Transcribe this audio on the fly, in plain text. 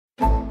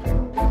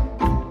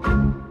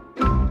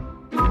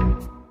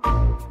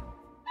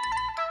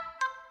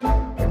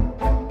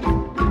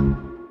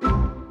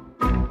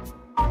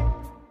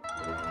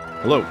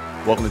Hello,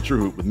 welcome to True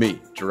Hoop with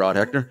me, Gerard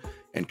Hector,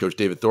 and Coach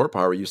David Thorpe.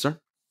 How are you, sir?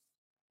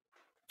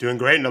 Doing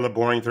great. Another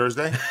boring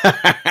Thursday.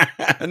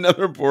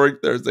 Another boring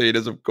Thursday. It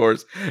is, of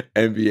course,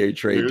 NBA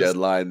trade News.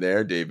 deadline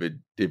there.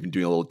 David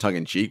doing a little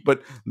tongue-in-cheek,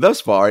 but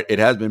thus far, it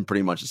has been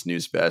pretty much a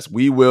snooze fest.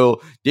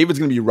 David's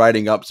going to be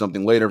writing up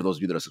something later. For those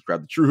of you that are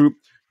subscribed to True Hoop,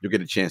 you'll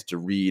get a chance to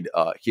read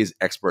his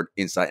expert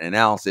insight and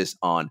analysis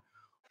on,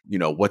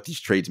 what these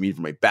trades mean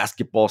from a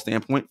basketball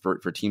standpoint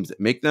for teams that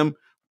make them.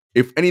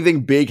 If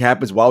anything big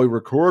happens while we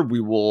record, we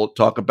will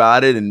talk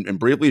about it and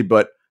briefly,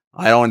 but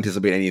I don't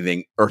anticipate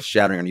anything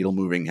earth-shattering or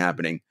needle-moving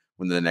happening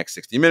within the next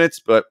 60 minutes,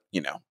 but,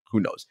 who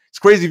knows? It's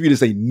crazy for you to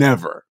say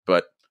never,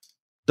 but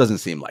doesn't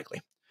seem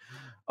likely.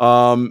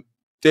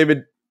 David,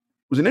 it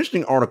was an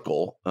interesting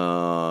article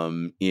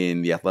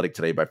in The Athletic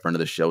today by a friend of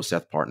the show,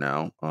 Seth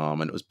Partnow,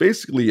 and it was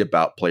basically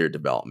about player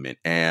development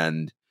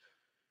and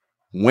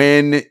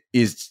when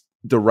is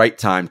the right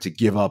time to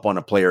give up on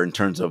a player in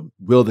terms of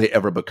will they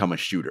ever become a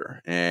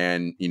shooter?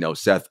 And,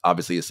 Seth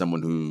obviously is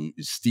someone who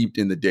is steeped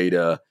in the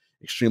data,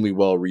 extremely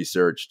well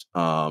researched.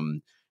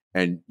 And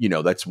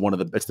that's one of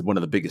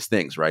the biggest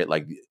things, right?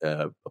 Like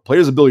a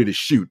player's ability to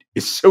shoot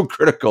is so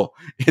critical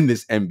in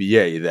this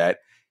NBA that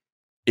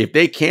if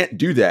they can't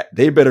do that,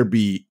 they better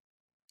be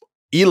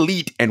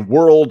elite and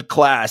world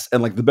class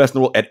and like the best in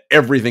the world at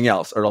everything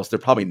else, or else they're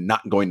probably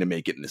not going to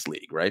make it in this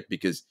league, right?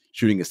 Because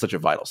shooting is such a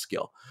vital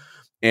skill.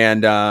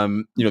 And,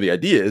 the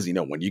idea is,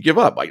 when you give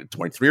up, like a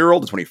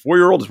 23-year-old, a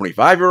 24-year-old, a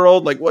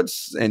 25-year-old,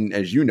 and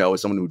as you know,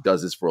 as someone who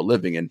does this for a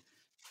living, and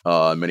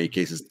in many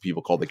cases,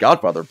 people call the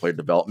godfather of player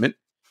development,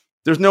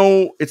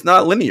 it's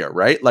not linear,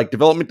 right? Like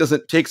development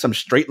doesn't take some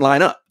straight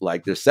line up.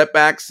 Like there's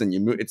setbacks and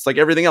it's like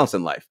everything else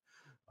in life.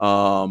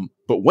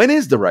 But when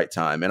is the right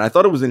time? And I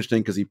thought it was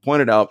interesting because he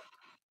pointed out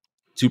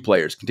two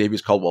players,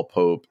 Kentavious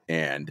Caldwell-Pope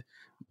and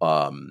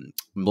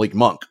Malik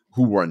Monk,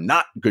 who were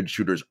not good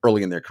shooters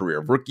early in their career,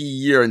 rookie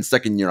year and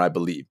second year, I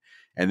believe.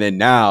 And then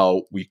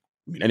now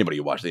anybody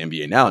who watches the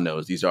NBA now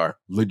knows these are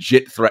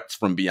legit threats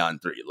from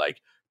beyond three,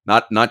 like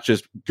not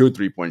just good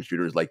 3-point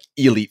shooters, like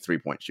elite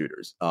 3-point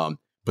shooters.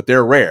 But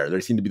they're rare. They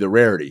seem to be the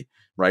rarity,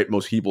 right?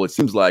 Most people, it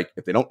seems like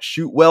if they don't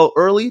shoot well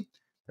early,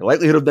 the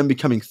likelihood of them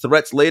becoming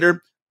threats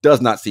later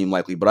does not seem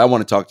likely. But I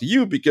want to talk to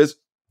you because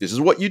this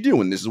is what you do,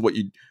 and this is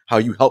how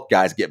you help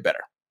guys get better.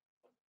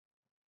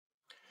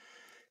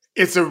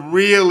 It's a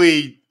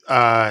really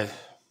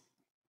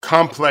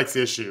complex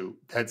issue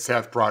that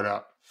Seth brought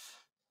up.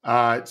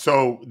 I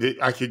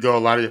could go a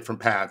lot of different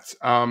paths.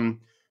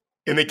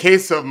 In the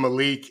case of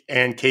Malik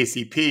and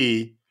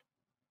KCP,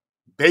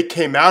 they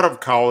came out of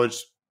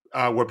college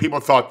where people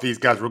thought these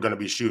guys were going to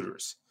be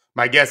shooters.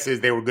 My guess is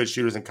they were good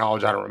shooters in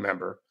college. I don't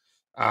remember.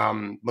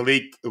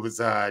 Malik, it was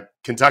a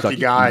Kentucky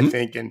guy, I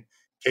think, and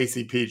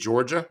KCP,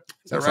 Georgia.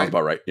 Is that right? Sounds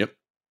about right. Yep.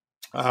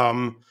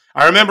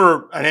 I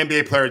remember an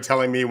NBA player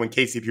telling me when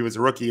KCP was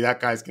a rookie,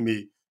 that guy's going to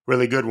be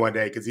really good one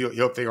day because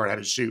he'll figure out how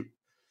to shoot.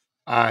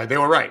 They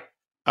were right.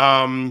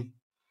 And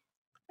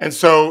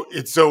so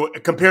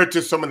compared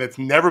to someone that's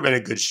never been a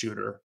good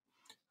shooter,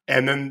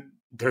 and then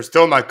they're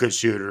still not good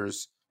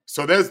shooters.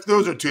 So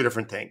those are two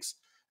different things.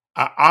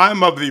 I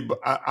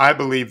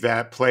believe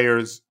that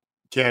players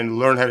can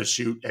learn how to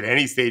shoot at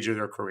any stage of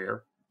their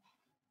career.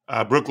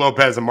 Brook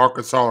Lopez and Marc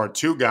Gasol are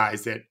two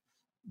guys that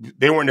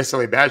they weren't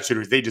necessarily bad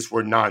shooters. They just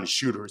were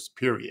non-shooters,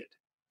 period.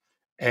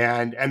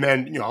 And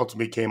then,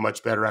 ultimately became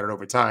much better at it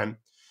over time.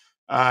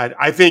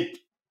 I think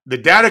the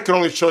data can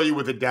only show you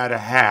what the data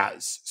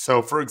has.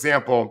 So, for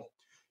example,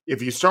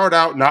 if you start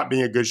out not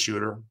being a good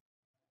shooter,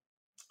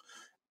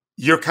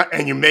 you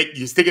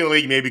stick in the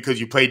league maybe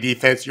because you play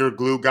defense, you're a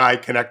glue guy,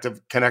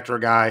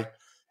 connector guy,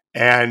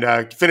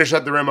 and finish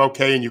at the rim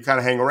okay, and you kind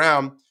of hang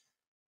around.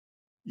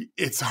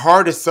 It's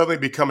hard to suddenly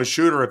become a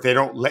shooter if they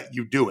don't let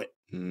you do it.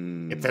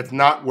 If that's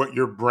not what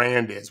your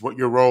brand is, what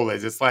your role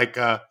is. It's like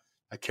a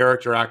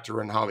character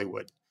actor in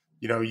Hollywood.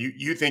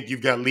 You think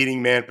you've got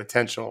leading man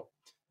potential.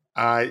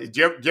 Do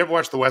you ever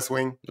watch The West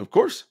Wing? Of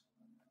course.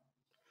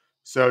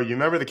 So you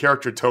remember the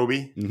character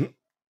Toby? Mm-hmm.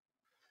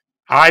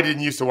 I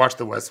didn't used to watch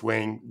The West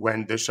Wing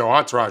when the show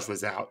Entourage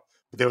was out.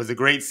 But there was a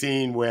great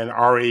scene when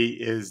Ari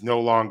is no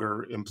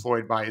longer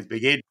employed by his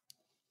big agent.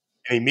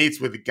 And he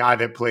meets with the guy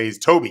that plays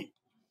Toby.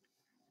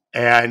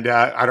 And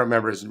I don't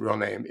remember his real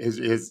name,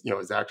 his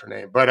actor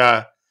name.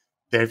 But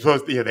they're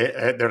supposed to,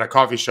 they're in a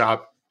coffee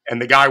shop, and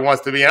the guy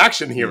wants to be an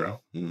action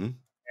hero. Mm-hmm.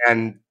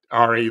 And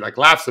Ari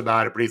laughs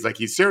about it, but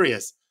he's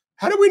serious.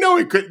 How do we know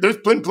he could? There's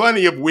been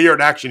plenty of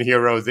weird action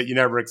heroes that you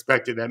never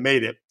expected that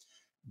made it,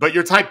 but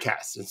you're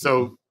typecast. And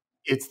so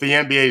it's the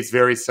NBA is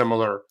very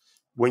similar.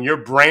 When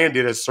you're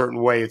branded a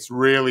certain way, it's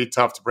really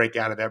tough to break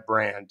out of that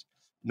brand.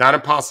 Not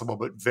impossible,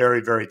 but very,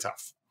 very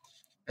tough.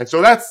 And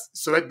so that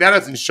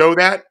doesn't show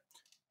that.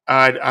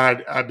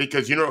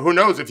 Because, who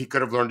knows if he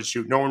could have learned to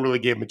shoot. No one really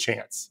gave him a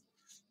chance.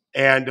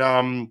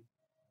 And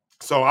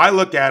so I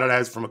look at it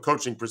as from a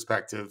coaching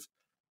perspective.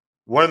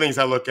 One of the things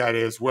I look at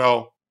is,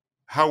 well,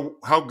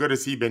 how good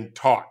has he been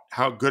taught?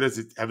 How good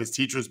have his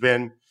teachers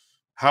been?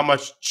 How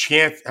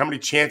many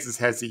chances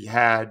has he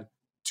had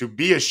to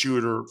be a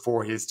shooter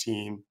for his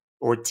team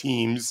or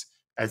teams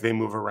as they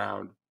move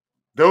around.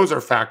 Those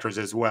are factors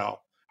as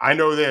well. I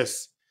know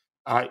this.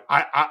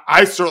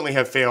 I certainly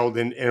have failed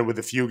in with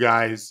a few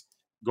guys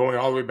going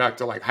all the way back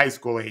to like high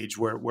school age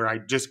where I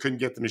just couldn't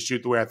get them to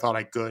shoot the way I thought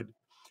I could.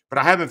 But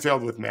I haven't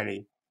failed with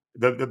many.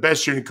 The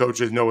best shooting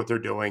coaches know what they're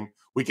doing.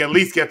 We can at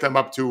least get them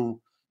up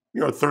to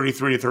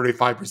 33 to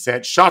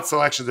 35%. Shot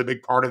selection is a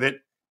big part of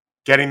it.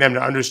 Getting them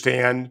to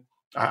understand.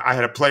 I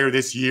had a player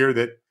this year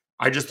that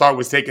I just thought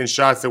was taking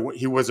shots that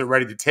he wasn't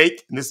ready to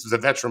take, and this was a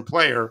veteran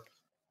player.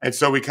 And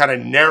so we kind of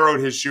narrowed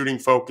his shooting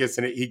focus,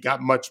 and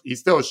he's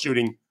still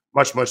shooting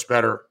much, much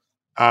better,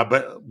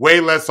 but way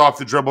less off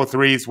the dribble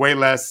threes, way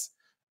less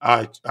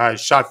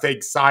shot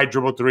fake side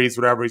dribble threes,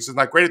 whatever. He's just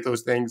not great at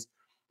those things,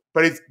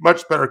 but he's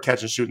much better at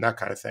catch and shooting, that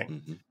kind of thing.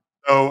 Mm-hmm.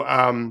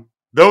 So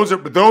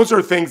those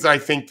are things I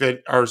think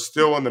that are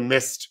still in the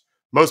mist.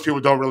 Most people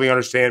don't really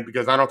understand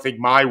because I don't think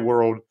my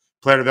world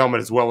player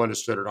development is well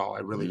understood at all. I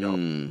really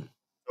don't.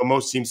 So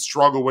most teams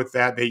struggle with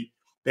that.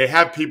 They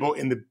have people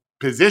in the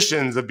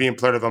positions of being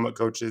player development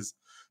coaches.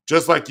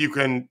 Just like you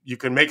can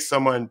make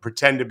someone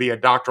pretend to be a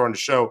doctor on the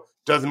show,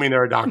 doesn't mean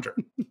they're a doctor.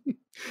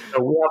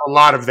 So we have a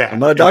lot of that. I'm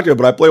not a doctor,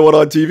 but I play one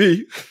on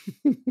TV.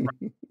 So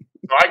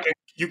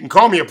you can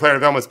call me a player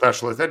development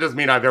specialist. That doesn't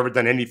mean I've ever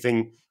done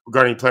anything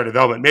regarding player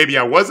development. Maybe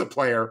I was a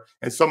player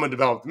and someone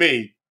developed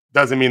me.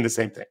 Doesn't mean the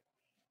same thing.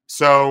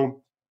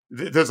 So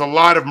there's a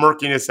lot of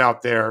murkiness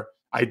out there.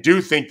 I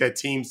do think that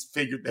teams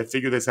figure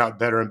this out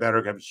better and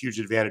better have huge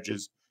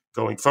advantages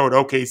going forward.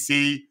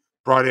 OKC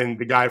brought in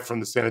the guy from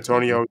the San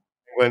Antonio,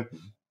 England.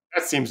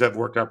 That seems to have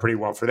worked out pretty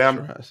well for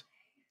them.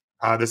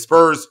 Sure. The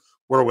Spurs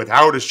were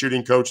without a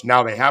shooting coach.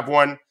 Now they have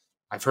one.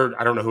 I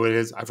don't know who it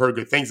is. I've heard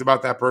good things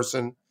about that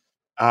person.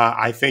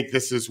 I think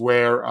this is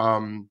where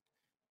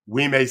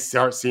we may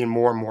start seeing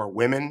more and more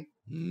women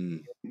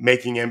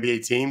making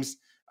NBA teams.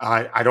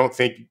 I don't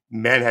think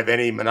men have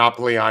any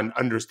monopoly on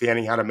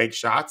understanding how to make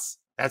shots.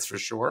 That's for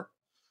sure.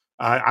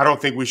 I don't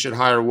think we should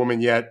hire a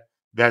woman yet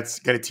that's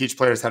going to teach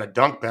players how to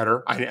dunk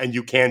better. And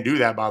you can do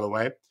that, by the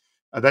way.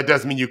 That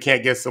doesn't mean you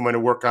can't get someone to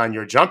work on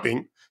your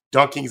jumping.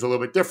 Dunking is a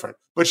little bit different.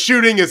 But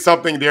shooting is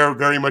something they're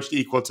very much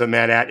equal to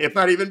men at, if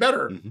not even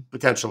better,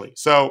 potentially.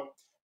 So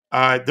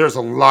there's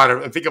a lot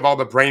of – think of all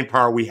the brain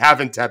power we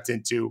haven't tapped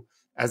into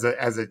as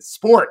a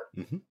sport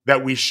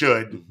that we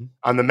should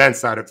on the men's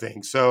side of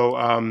things.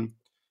 So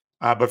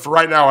but for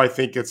right now, I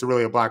think it's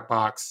really a black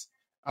box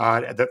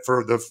that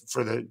for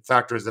the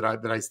factors that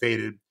I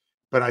stated.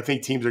 But I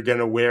think teams are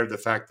getting aware of the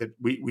fact that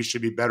we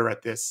should be better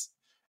at this.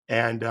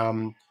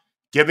 And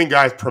giving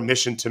guys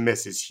permission to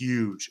miss is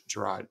huge,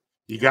 Gerard.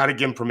 You got to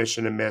give them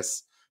permission to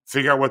miss,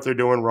 figure out what they're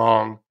doing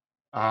wrong,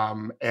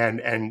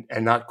 and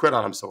not quit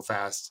on them so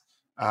fast.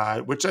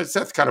 Which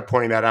Seth's kind of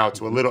pointing that out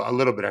to a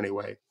little bit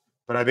anyway.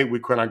 But I think we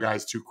quit on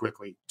guys too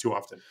quickly, too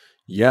often.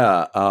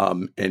 Yeah,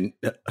 and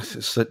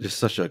it's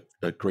such a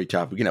great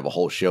topic. We can have a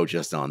whole show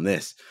just on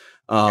this.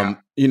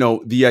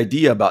 The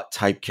idea about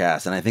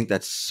typecast, and I think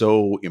that's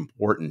so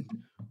important.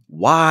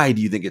 Why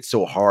do you think it's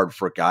so hard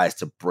for guys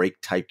to break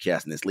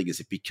typecast in this league? Is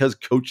it because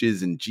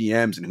coaches and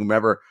GMs and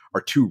whomever are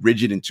too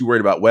rigid and too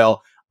worried about,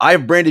 well,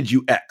 I've branded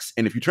you X,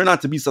 and if you turn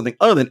out to be something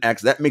other than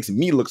X, that makes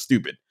me look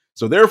stupid.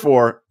 So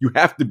therefore, you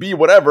have to be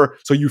whatever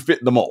so you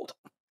fit the mold.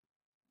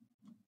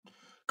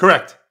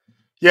 Correct.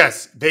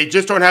 Yes, they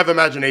just don't have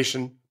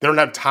imagination. They don't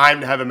have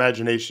time to have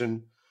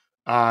imagination.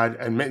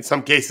 And in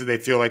some cases, they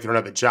feel like they don't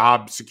have a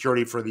job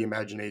security for the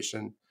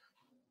imagination.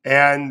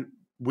 And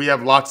we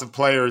have lots of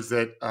players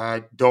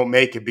that don't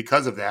make it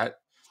because of that.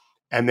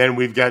 And then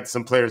we've got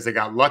some players that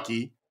got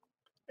lucky.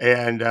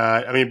 And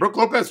Brook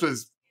Lopez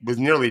was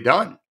nearly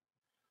done.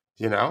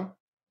 That's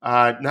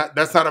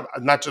not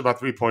just about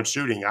 3-point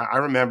shooting. I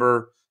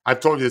remember, I've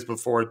told you this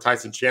before,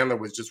 Tyson Chandler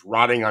was just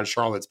rotting on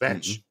Charlotte's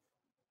bench.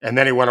 And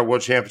then he won a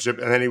world championship,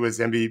 and then he was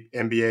NBA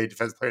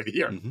Defensive Player of the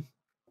Year.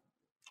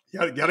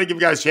 You got to give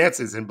guys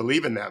chances and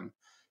believe in them.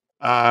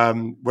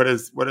 What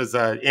does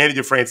Andy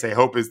Dufresne say?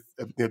 Hope is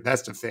the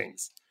best of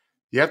things.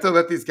 You have to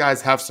let these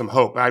guys have some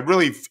hope. I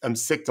really am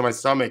sick to my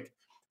stomach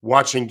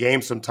watching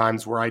games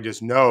sometimes where I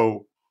just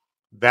know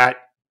that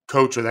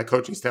coach or that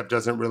coaching staff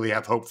doesn't really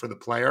have hope for the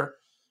player,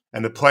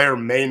 and the player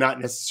may not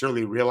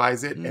necessarily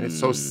realize it. And it's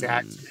so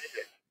sad.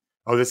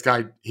 This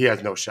guy, he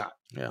has no shot.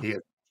 Yeah. He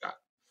has no shot.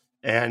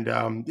 And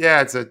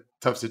it's a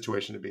tough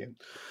situation to be in.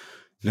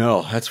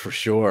 No, that's for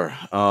sure.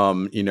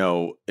 And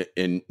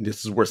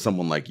this is where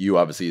someone like you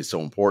obviously is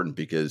so important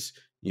because,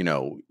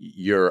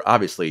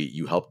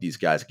 you help these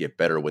guys get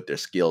better with their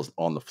skills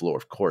on the floor.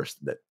 Of course,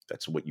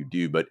 that's what you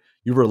do, but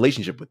you have a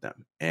relationship with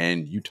them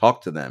and you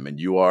talk to them and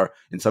you are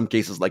in some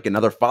cases like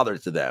another father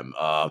to them,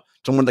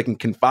 someone they can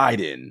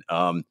confide in,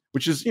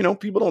 which is,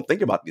 people don't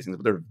think about these things,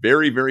 but they're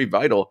very, very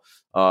vital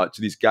to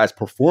these guys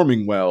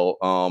performing well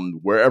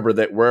wherever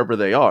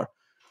they are.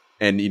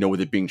 And, with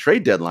it being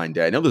trade deadline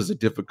day, I know this is a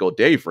difficult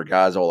day for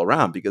guys all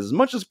around because as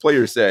much as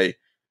players say,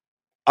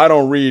 I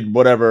don't read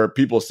whatever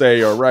people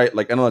say or write,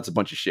 like, I know that's a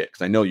bunch of shit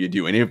because I know you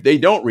do. And if they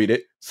don't read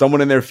it, someone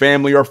in their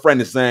family or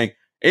friend is saying,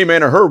 hey,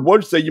 man, I heard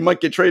Woj say you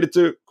might get traded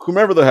to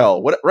whomever the hell.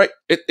 What, right?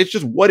 It's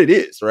just what it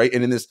is, right?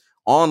 And in this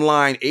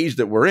online age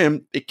that we're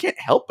in, they can't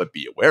help but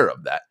be aware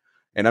of that.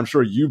 And I'm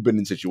sure you've been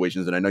in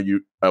situations, and I know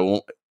you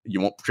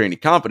won't portray any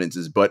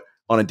confidences, but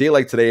on a day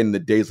like today and the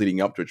days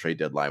leading up to a trade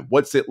deadline,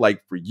 what's it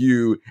like for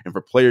you and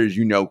for players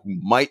you know who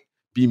might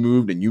be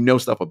moved and you know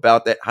stuff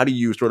about that? How do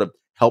you sort of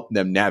help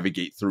them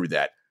navigate through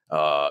that,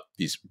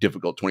 these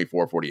difficult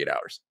 24, 48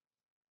 hours?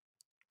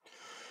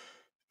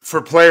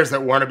 For players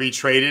that want to be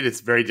traded,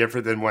 it's very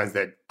different than ones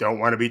that don't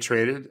want to be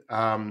traded.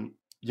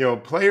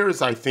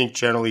 Players, I think,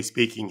 generally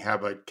speaking,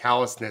 have a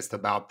callousness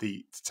about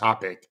the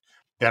topic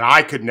that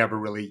I could never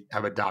really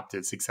have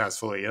adopted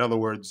successfully. In other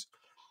words,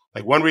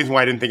 like one reason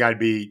why I didn't think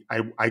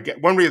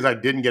one reason I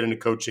didn't get into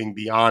coaching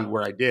beyond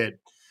where I did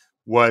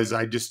was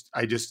I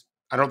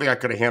don't think I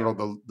could have handled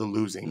the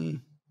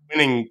losing.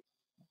 Winning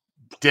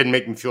didn't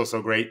make me feel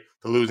so great.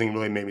 The losing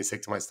really made me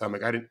sick to my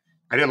stomach. I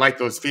didn't like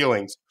those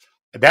feelings.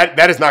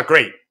 That is not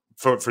great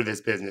for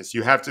this business.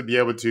 You have to be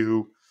able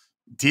to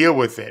deal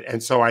with it.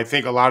 And so I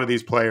think a lot of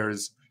these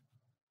players,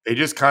 they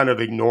just kind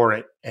of ignore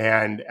it.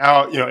 And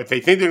if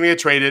they think they're going to get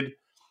traded,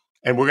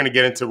 and we're going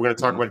to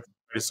talk about it.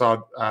 I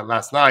saw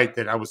last night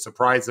that I was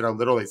surprised that I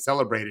literally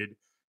celebrated.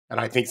 And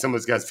I think some of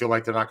those guys feel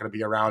like they're not going to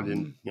be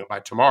around by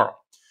tomorrow.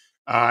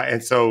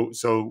 And so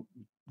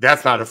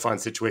that's not a fun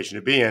situation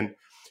to be in.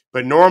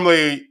 But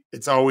normally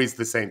it's always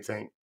the same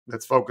thing.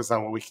 Let's focus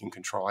on what we can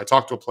control. I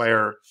talked to a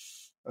player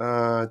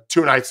 2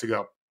 nights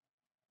ago.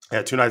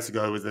 Yeah, 2 nights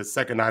ago. It was the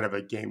second night of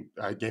a game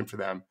for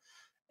them.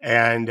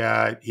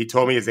 And he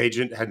told me his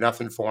agent had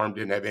nothing for him,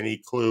 didn't have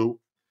any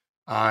clue.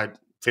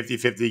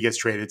 50-50 gets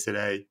traded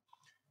today.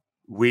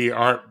 We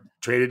aren't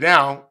traded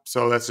now,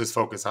 so let's just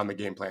focus on the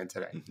game plan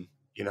today.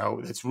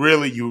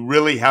 You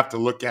really have to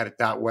look at it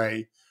that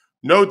way.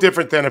 No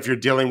different than if you're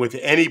dealing with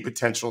any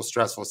potential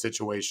stressful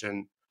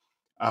situation.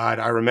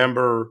 I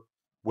remember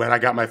when I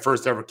got my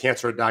first ever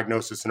cancer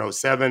diagnosis in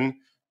 2007,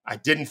 I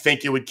didn't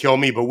think it would kill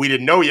me, but we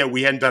didn't know yet.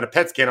 We hadn't done a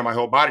PET scan on my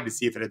whole body to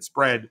see if it had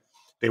spread.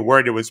 They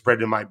worried it would spread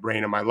to my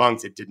brain and my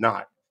lungs. It did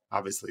not.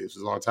 Obviously, this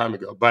was a long time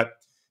ago, but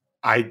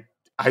I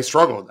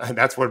struggled.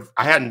 That's what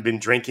I hadn't been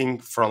drinking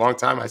for a long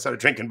time. I started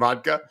drinking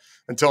vodka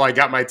until I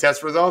got my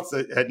test results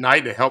at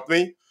night. It helped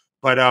me.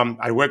 But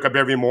I'd wake up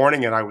every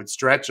morning and I would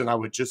stretch and I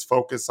would just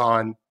focus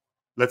on,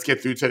 let's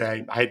get through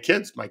today. I had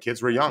kids. My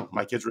kids were young.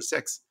 My kids were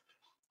 6.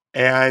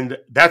 And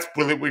that's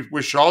really what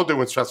we should all do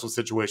in stressful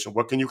situation.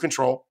 What can you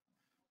control?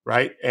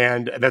 Right.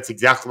 And that's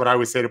exactly what I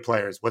always say to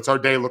players. What's our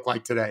day look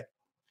like today?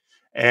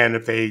 And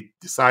if they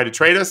decide to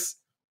trade us,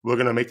 we're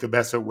going to make the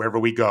best of it wherever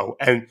we go.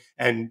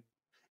 And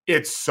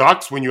it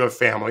sucks when you have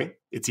family.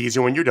 It's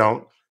easier when you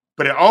don't,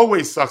 but it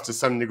always sucks to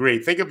some degree.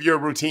 Think of your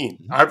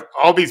routine.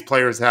 All these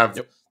players have,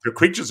 they're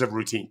creatures of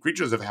routine,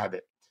 creatures of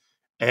habit.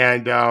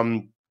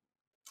 And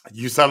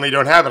you suddenly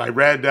don't have it. I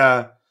read,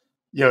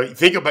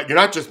 think about, you're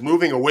not just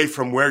moving away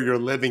from where you're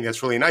living.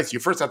 That's really nice. You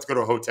first have to go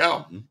to a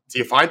hotel till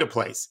you find a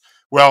place.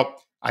 Well,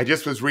 I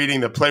just was reading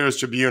the Players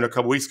Tribune a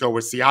couple weeks ago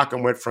where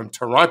Siakam went from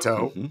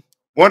Toronto,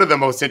 one of the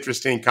most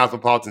interesting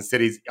cosmopolitan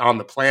cities on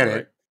the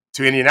planet,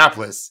 to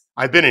Indianapolis.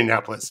 I've been in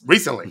Indianapolis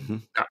recently.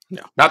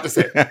 No, not the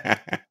same.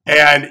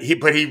 And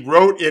he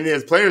wrote in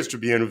his Players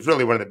Tribune, it was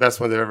really one of the best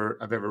ones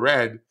I've ever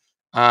read,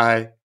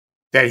 that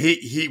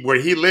he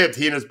where he lived,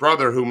 he and his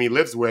brother, whom he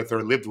lived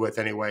with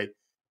anyway,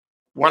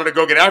 wanted to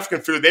go get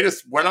African food. They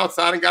just went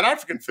outside and got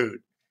African food.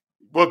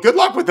 Well, good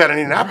luck with that in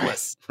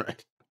Indianapolis.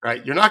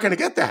 Right. You're not going to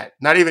get that.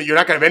 You're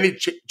not going to have any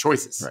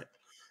choices. Right.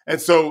 And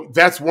so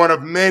that's one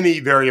of many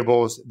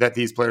variables that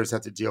these players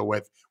have to deal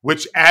with,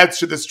 which adds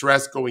to the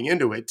stress going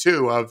into it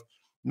too, of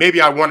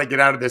maybe I want to get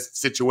out of this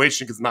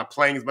situation because I'm not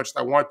playing as much as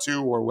I want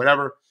to or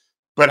whatever,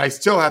 but I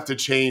still have to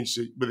change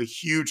with a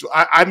huge,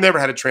 I've never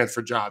had to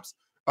transfer jobs.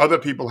 Other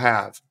people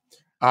have.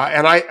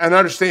 And I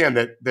understand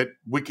that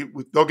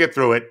they'll get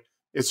through it.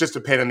 It's just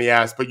a pain in the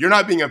ass, but you're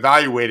not being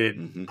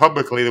evaluated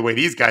publicly the way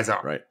these guys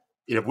are. Right.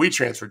 If we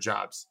transfer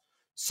jobs.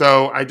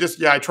 So I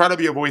try to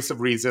be a voice of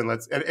reason.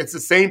 And it's the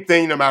same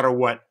thing no matter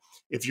what.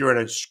 If you're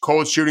in a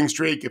cold shooting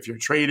streak, if you're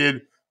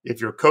traded, if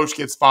your coach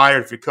gets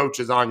fired, if your coach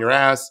is on your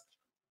ass,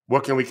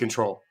 what can we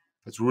control?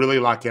 Let's really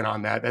lock in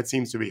on that. That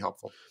seems to be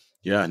helpful.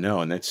 Yeah,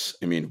 no, and that's,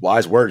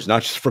 wise words,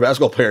 not just for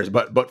basketball players,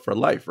 but for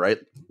life, right?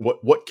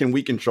 What can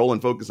we control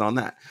and focus on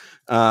that?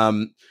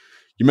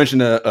 You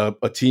mentioned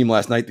a team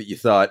last night that you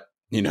thought,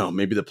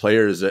 maybe the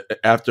players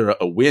after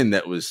a win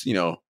that was,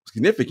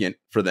 significant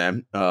for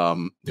them.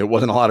 There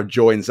wasn't a lot of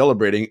joy in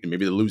celebrating, and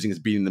maybe the losing is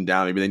beating them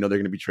down. Maybe they know they're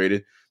going to be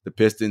traded. The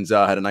Pistons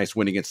had a nice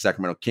win against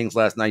Sacramento Kings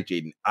last night.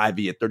 Jaden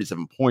Ivey at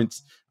 37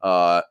 points.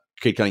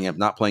 Cade Cunningham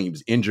not playing. He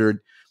was injured.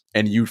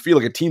 And you feel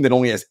like a team that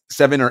only has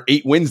 7 or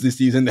 8 wins this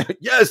season that,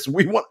 yes,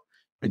 we won.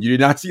 And you did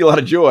not see a lot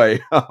of joy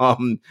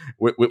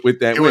with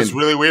that win. It was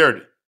really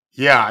weird.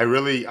 Yeah, I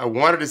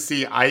wanted to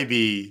see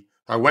Ivey.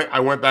 I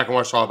went back and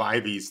watched all of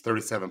Ivey's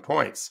 37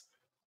 points.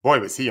 Boy,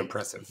 was he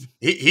impressive.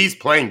 He's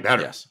playing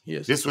better. Yes, he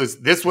is.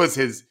 This was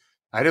his,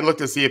 I didn't look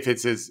to see if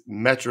it's his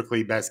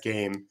metrically best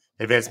game,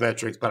 advanced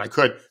metrics, but I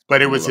could.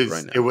 But it was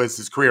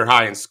his career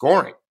high in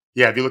scoring.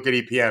 Yeah, if you look at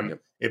EPM,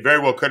 it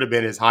very well could have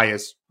been his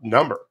highest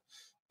number.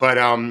 but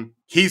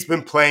he's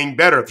been playing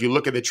better. If you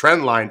look at the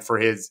trend line for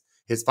his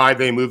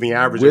 5-day moving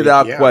average,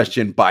 without EPM,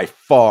 question, by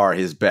far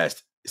his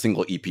best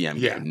single EPM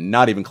yeah, game.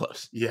 Not even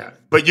close. yeah.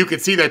 But you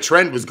could see that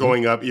trend was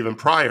going up even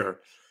prior,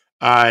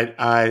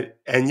 and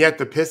yet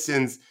the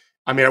Pistons.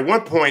 I mean, at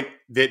one point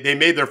they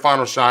made their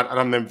final shot. I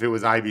don't remember if it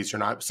was Ivy's or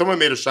not. Someone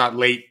made a shot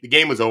late. The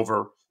game was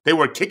over. They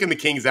were kicking the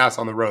Kings' ass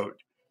on the road.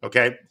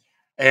 Okay,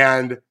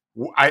 and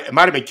it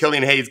might have been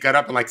Killian Hayes got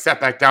up and like sat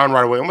back down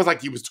right away, almost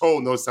like he was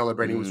told no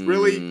celebrating. It was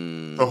really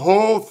the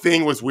whole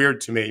thing was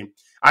weird to me.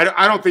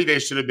 I don't think they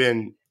should have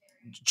been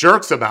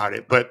jerks about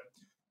it, but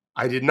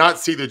I did not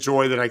see the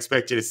joy that I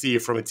expected to see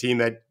from a team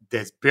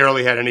that's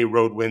barely had any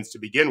road wins to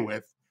begin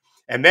with.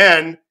 And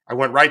then I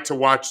went right to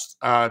watch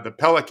the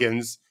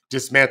Pelicans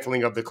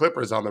dismantling of the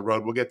Clippers on the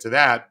road. We'll get to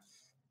that.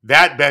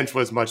 That bench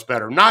was much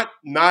better. Not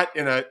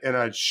in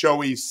a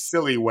showy,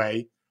 silly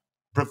way,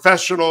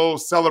 professional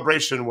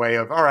celebration way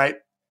of, all right,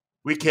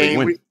 we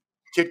came, we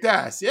kicked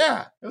ass.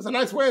 Yeah, it was a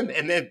nice win.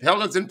 And then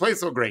Pelicans didn't play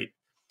so great.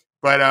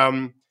 But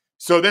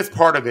so that's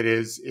part of it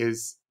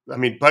is I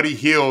mean, Buddy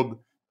Hield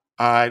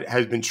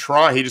has been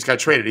trying. He just got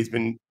traded. He's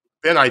been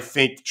I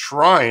think,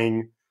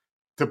 trying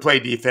to play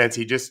defense.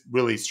 He just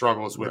really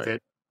struggles with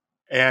it.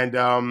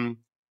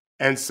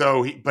 And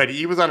so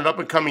he was on an up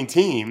and coming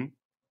team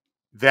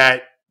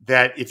that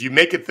if you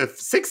make it the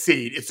 6th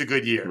seed, it's a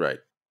good year. Right.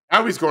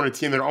 Now he's going to a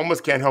team that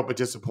almost can't help but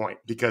disappoint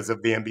because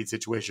of the Embiid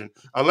situation,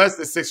 unless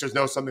the Sixers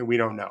know something we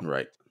don't know.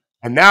 Right.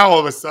 And now all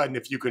of a sudden,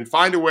 if you can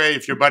find a way,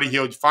 if you're Buddy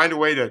Hield, find a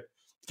way to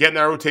get in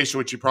that rotation,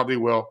 which you probably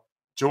will.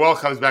 Joel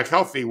comes back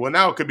healthy. Well,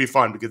 now it could be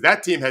fun because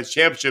that team has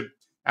championship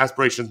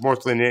aspirations more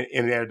than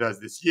it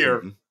does this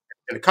year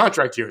in a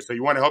contract year. So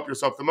you want to help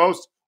yourself the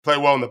most, play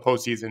well in the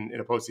postseason, in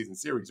a postseason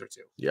series or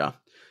two. Yeah.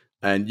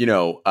 And,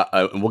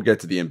 and we'll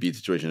get to the Embiid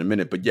situation in a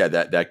minute, but yeah,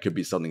 that could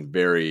be something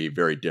very,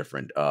 very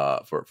different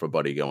for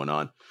Buddy going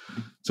on.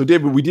 So,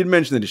 David, we did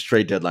mention that it's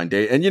trade deadline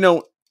day, and,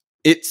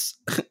 it's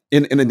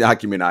in the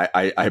document,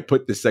 I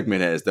put this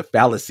segment as the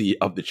fallacy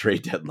of the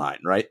trade deadline,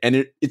 right?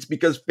 And it's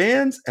because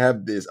fans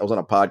have this. I was on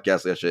a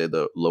podcast yesterday,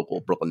 the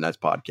local Brooklyn Nets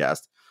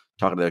podcast,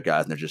 talking to the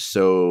guys, and they're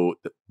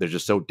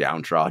just so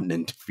downtrodden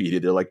and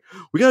defeated. They're like,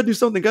 we got to do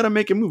something, got to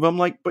make a move. I'm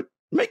like, but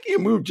making a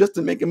move just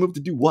to make a move to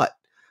do what?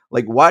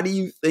 Like, why do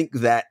you think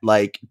that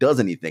does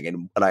anything?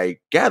 And what I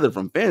gather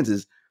from fans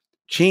is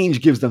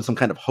change gives them some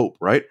kind of hope,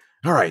 right?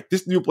 All right,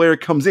 this new player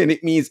comes in,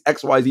 it means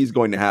XYZ is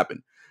going to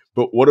happen.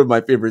 But one of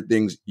my favorite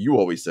things you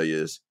always say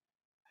is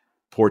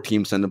poor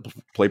teams tend to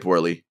play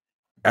poorly.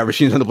 Average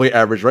teams tend to play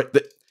average, right?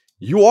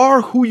 You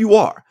are who you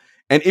are.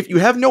 And if you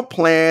have no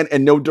plan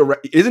and no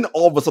direct, it isn't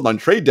all of a sudden on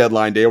trade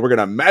deadline day, we're going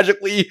to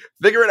magically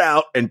figure it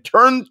out and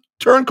turn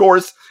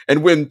course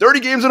and win 30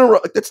 games in a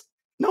row.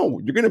 No,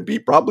 you're going to be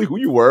probably who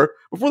you were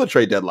before the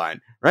trade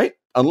deadline, right?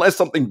 Unless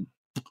something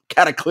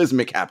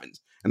cataclysmic happens.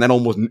 And that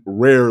almost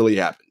rarely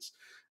happens.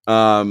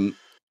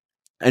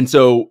 And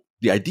so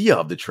the idea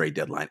of the trade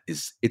deadline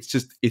is it's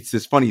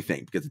this funny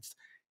thing because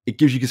it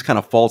gives you this kind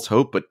of false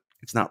hope, but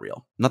it's not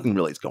real. Nothing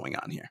really is going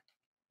on here.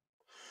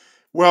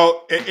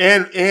 Well,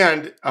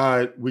 and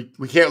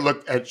we can't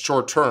look at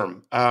short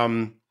term.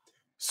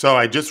 So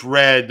I just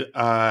read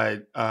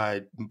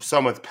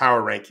someone's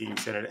power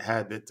rankings, and it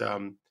had that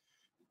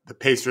the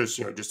Pacers,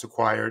 just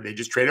acquired. They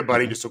just traded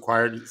Buddy, just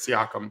acquired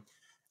Siakam,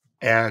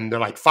 and they're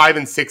like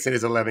 5-6 in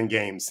his 11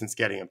 games since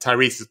getting him.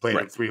 Tyrese has played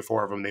like 3 or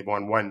 4 of them. They've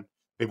won 1.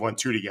 They've won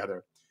 2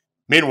 together.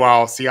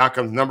 Meanwhile,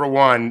 Siakam's number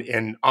 1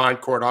 in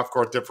on-court,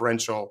 off-court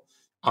differential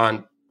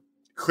on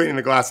cleaning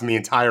the glass in the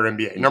entire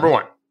NBA. Number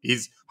 1.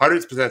 He's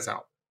 100%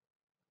 out,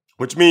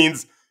 which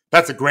means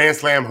that's a Grand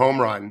Slam home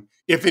run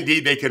if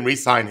indeed they can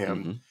re-sign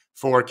him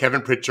for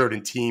Kevin Pritchard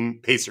and Team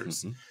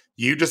Pacers.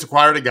 You just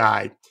acquired a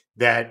guy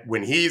that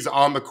when he's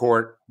on the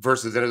court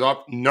versus it is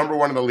number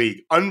 1 in the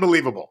league,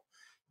 unbelievable.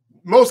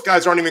 Most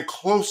guys aren't even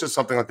close to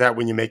something like that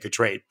when you make a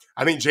trade.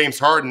 I think James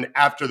Harden,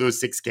 after those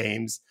 6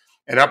 games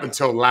and up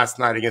until last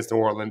night against New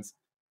Orleans,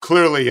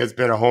 clearly has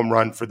been a home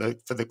run for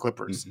the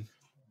Clippers.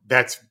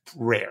 That's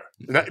rare.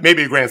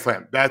 Maybe a Grand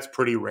Slam. That's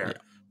pretty rare.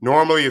 Yeah.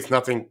 Normally, it's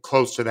nothing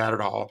close to that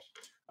at all.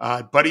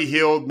 Buddy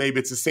Hield, maybe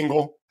it's a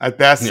single at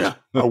best,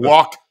 a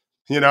walk,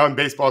 in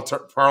baseball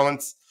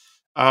parlance.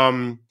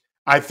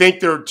 I think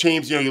there are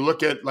teams, you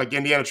look at like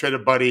Indiana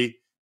traded Buddy.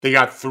 They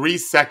got 3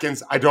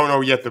 seconds. I don't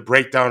know yet the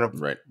breakdown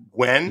of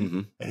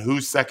when and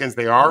whose seconds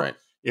they are. Right.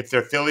 If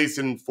they're Phillies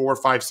in 4,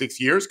 5, 6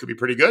 years, could be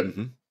pretty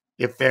good.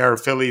 If they're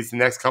Phillies the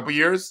next couple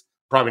years,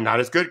 probably not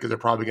as good because they're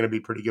probably going to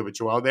be pretty good with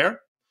Joel there.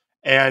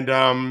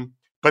 And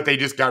but they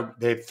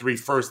had 3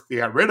 first they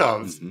got rid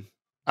of.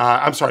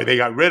 They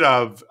got rid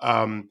of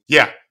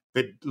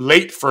the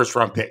late first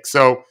round pick.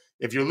 So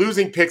if you're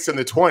losing picks in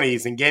the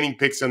 20s and gaining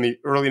picks in the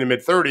early to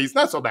mid 30s,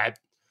 not so bad.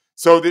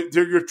 So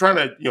you're trying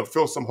to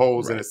fill some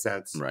holes in a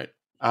sense. Right.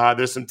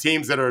 There's some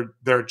teams that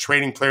are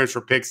trading players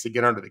for picks to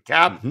get under the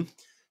cap.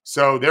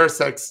 So their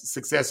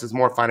success is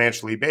more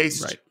financially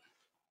based. Right.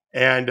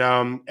 And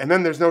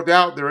then there's no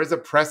doubt there is a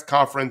press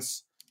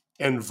conference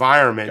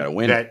environment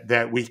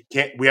that we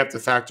have to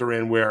factor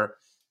in where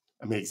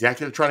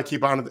executives are trying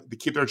to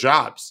keep their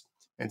jobs.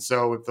 And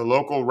so if the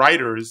local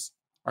writers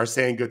are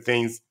saying good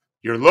things,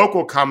 your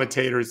local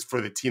commentators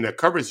for the team that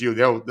covers you,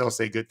 they'll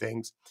say good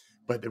things.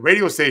 But the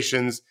radio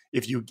stations,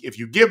 if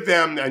you give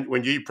them, and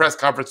when you press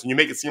conference and you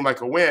make it seem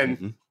like a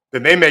win,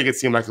 then they make it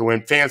seem like a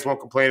win. Fans won't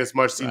complain as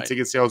much. Season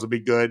ticket sales will be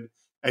good,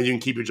 and you can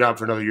keep your job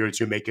for another year or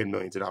two, making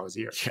millions of dollars a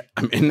year. Yeah,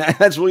 I mean,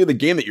 that's really the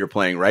game that you're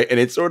playing, right? And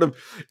it's kind of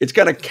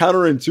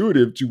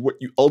counterintuitive to what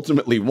you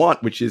ultimately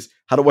want, which is,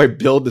 how do I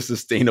build a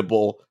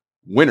sustainable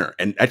winner?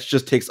 And that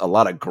just takes a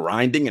lot of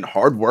grinding and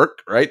hard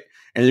work, right?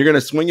 And you're going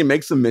to swing and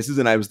make some misses.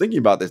 And I was thinking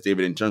about this,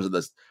 David, in terms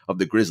of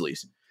the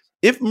Grizzlies.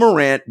 If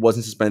Morant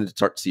wasn't suspended to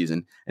start the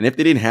season, and if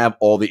they didn't have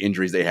all the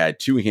injuries they had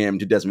to him,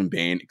 to Desmond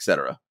Bane,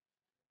 etc.,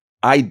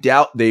 I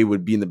doubt they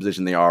would be in the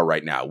position they are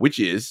right now, which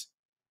is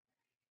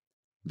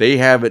they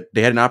had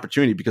an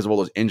opportunity because of all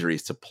those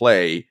injuries to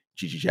play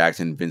G.G.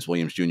 Jackson, Vince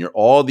Williams Jr.,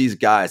 all these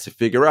guys, to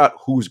figure out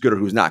who's good or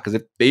who's not.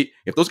 Because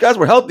if those guys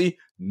were healthy,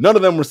 none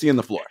of them were seeing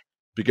the floor,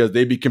 because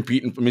they'd be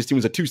competing. I mean, this team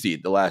was a 2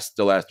 seed the last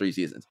 3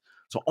 seasons.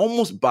 So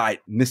almost by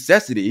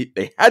necessity,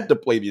 they had to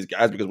play these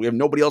guys because we have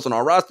nobody else on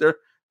our roster.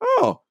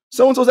 Oh,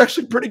 so-and-so's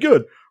actually pretty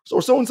good.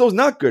 So-and-so's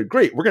not good.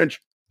 Great.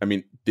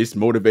 This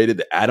motivated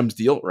the Adams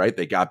deal, right?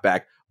 They got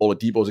back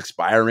Oladipo's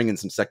expiring and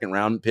some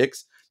second-round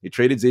picks. They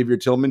traded Xavier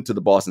Tillman to the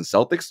Boston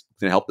Celtics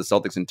to help the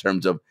Celtics in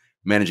terms of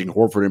managing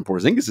Horford and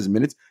Porzingis'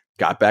 minutes.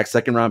 Got back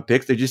second-round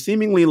picks. They're just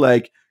seemingly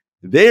like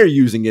they're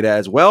using it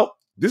as, well,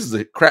 this is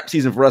a crap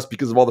season for us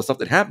because of all the stuff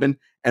that happened.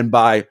 And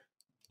by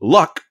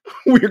luck,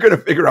 we're going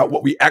to figure out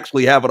what we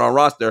actually have on our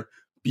roster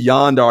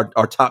beyond our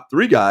top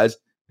 3 guys.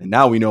 And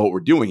now we know what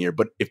we're doing here.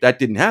 But if that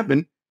didn't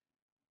happen,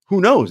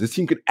 who knows? This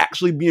team could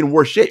actually be in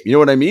worse shape. You know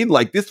what I mean?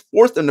 Like, this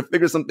forced them to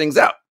figure some things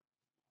out.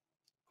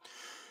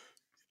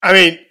 I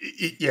mean,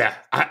 yeah,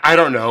 I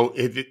don't know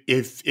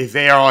if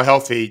they are all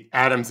healthy.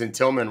 Adams and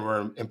Tillman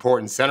were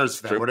important centers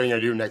for them. True. What are they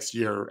going to do next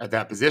year at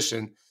that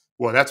position?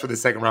 Well, that's what the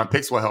second round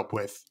picks will help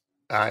with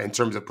in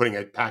terms of putting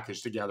a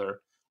package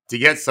together to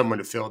get someone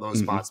to fill those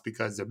spots,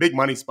 because the big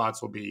money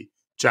spots will be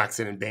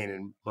Jackson and Bane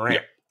and Morant.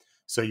 Yeah.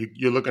 So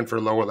you're looking for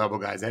lower level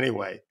guys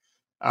anyway.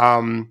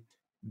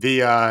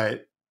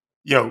 The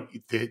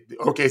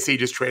OKC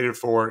just traded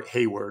for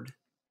Hayward.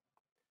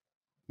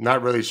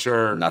 Not really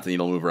sure. Not the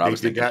needle mover,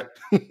 obviously.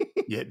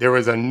 Yeah,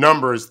 there's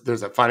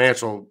a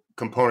financial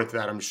component to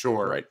that, I'm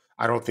sure. Right.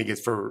 I don't think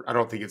it's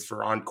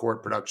for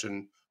on-court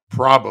production,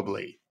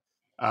 probably.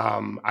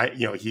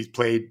 He's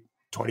played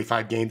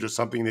 25 games or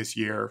something this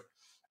year.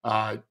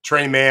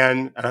 Trey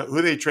Mann, who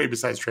do they trade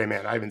besides Trey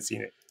Mann? I haven't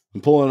seen it.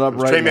 I'm pulling it up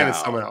right now. Trey Mann is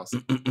someone else.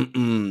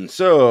 Davis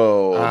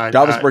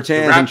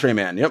Bertans and Trey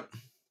Mann. Yep.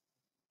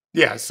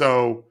 Yeah.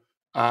 So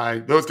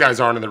those guys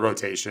aren't in the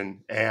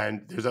rotation,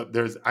 and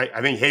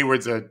I think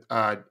Hayward's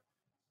a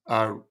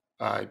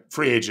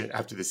free agent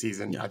after the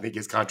season. Yeah. I think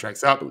his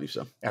contract's up. I believe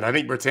so. And I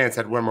think Bertans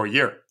had one more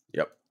year.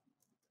 Yep.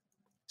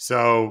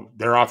 So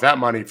they're off that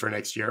money for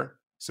next year.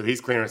 So he's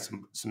clearing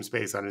some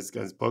space on his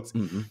books.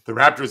 Mm-hmm. The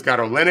Raptors got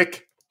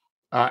Olynyk.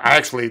 I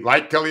actually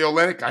like Kelly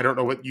Olynyk. I don't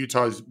know what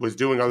Utah was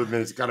doing other than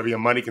it's got to be a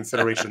money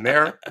consideration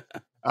there.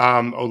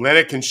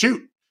 Olynyk can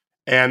shoot,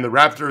 and the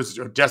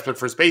Raptors are desperate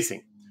for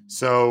spacing.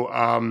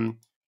 So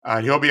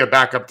he'll be a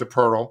backup to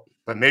Pirtle,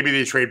 but maybe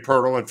they trade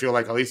Pirtle and feel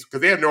like, at least, because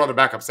they have no other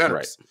backup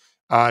centers.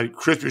 Right.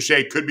 Chris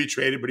Boucher could be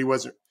traded, but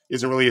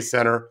isn't really a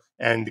center.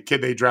 And the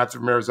kid they drafted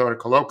from Arizona,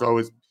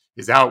 Koloko,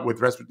 is out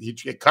with he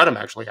cut him,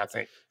 actually, I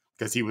think,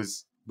 because he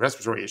was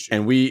respiratory issue.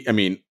 And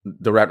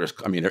the Raptors,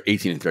 they're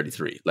 18 and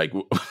 33. Like,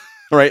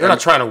 right? They're not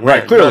trying to win.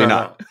 Right, clearly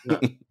not.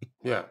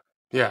 No.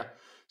 Yeah.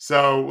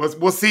 So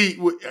we'll see.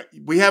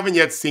 We haven't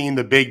yet seen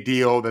the big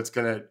deal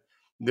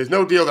there's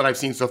no deal that I've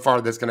seen so far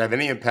that's going to have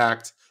any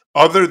impact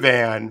other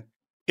than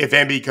if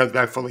Embiid comes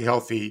back fully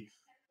healthy.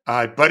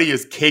 Buddy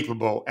is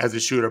capable as a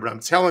shooter, but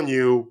I'm telling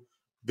you,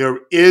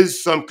 there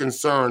is some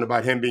concern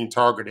about him being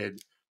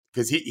targeted,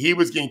 because he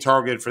was getting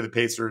targeted for the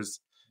Pacers.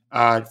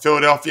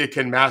 Philadelphia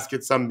can mask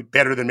it some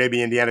better than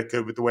maybe Indiana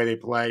could with the way they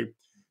play.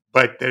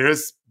 But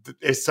there's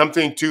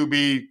something to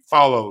be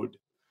followed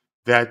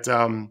that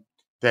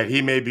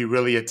he may be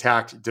really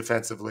attacked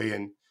defensively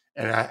and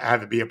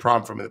have it be a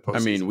problem for him in the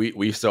postseason.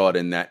 We saw it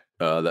in that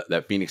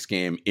Phoenix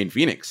game in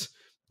Phoenix.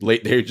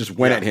 They just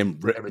went at him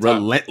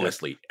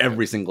relentlessly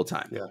every single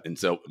time. Yeah. And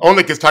so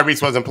only because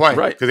Tyrese wasn't playing,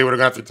 right? Because they would have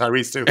gone after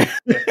Tyrese too.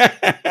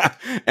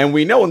 And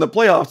we know in the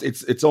playoffs,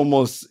 it's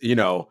almost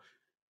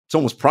it's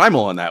almost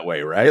primal in that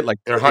way, right? Like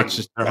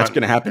that's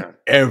going to happen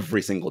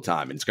every single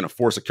time, and it's going to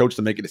force a coach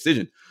to make a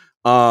decision.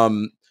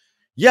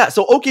 Yeah.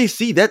 So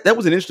OKC, that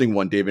was an interesting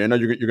one, David. I know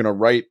you're going to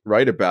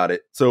write about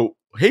it. So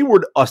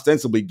Hayward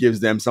ostensibly gives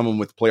them someone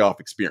with playoff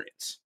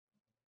experience.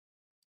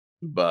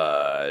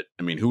 But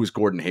who is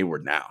Gordon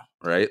Hayward now,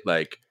 right?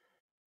 Like,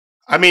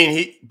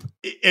 he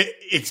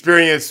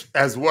experienced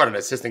as what, an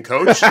assistant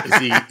coach?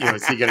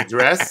 Is he going to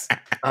dress?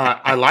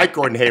 I like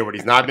Gordon Hayward.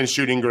 He's not been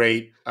shooting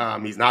great.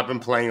 He's not been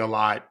playing a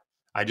lot.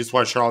 I just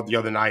watched Charlotte the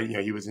other night.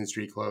 He was in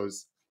street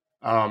clothes.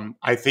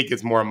 I think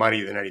it's more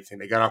money than anything.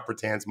 They got off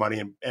Bertans'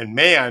 money, and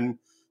Mann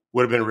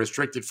would have been a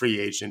restricted free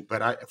agent,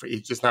 but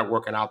he's just not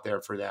working out there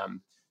for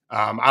them.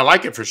 I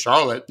like it for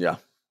Charlotte. Yeah.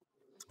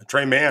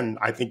 Trey Mann,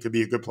 I think, could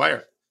be a good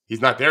player.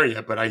 He's not there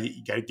yet, but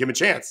you got to give him a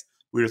chance.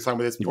 We were talking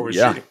about this before we were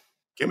shooting.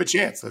 Give him a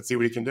chance. Let's see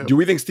what he can do. Do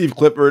we think Steve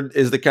Clifford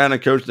is the kind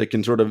of coach that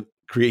can sort of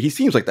create? He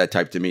seems like that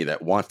type to me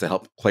that wants to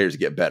help players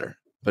get better,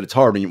 but it's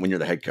hard when you're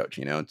the head coach.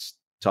 It's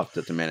tough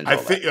to manage. I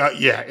think,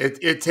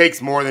 it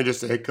takes more than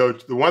just a head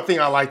coach. The one thing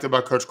I liked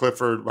about Coach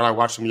Clifford when I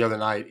watched him the other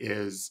night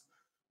is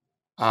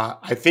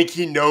I think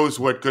he knows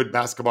what good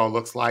basketball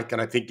looks like,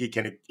 and I think he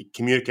can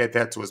communicate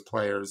that to his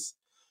players,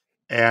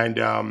 and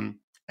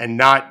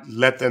not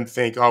let them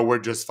think, oh, we're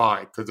just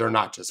fine, because they're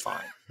not just fine.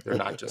 They're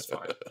not just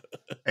fine.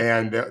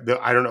 And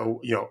I don't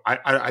know,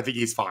 I think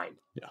he's fine.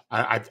 Yeah.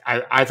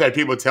 I've had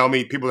people tell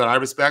me, people that I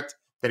respect,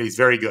 that he's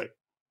very good.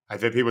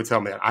 I've had people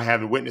tell me that. I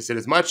haven't witnessed it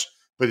as much,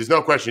 but there's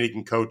no question he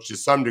can coach to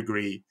some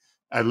degree,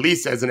 at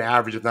least as an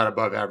average, if not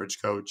above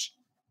average coach.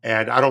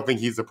 And I don't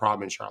think he's the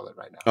problem in Charlotte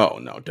right now. Oh,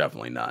 no,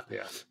 definitely not.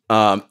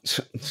 Yeah.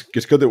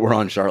 It's good that we're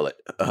on Charlotte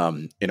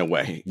in a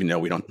way. We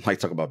don't like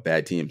to talk about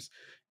bad teams.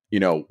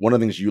 One of the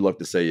things you love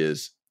to say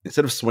is,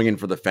 instead of swinging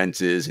for the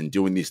fences and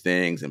doing these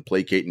things and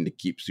placating to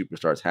keep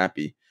superstars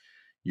happy,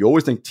 you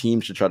always think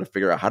teams should try to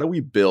figure out, how do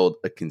we build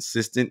a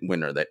consistent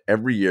winner that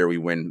every year we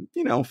win,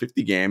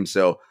 50 games.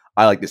 So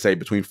I like to say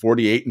between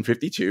 48 and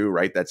 52,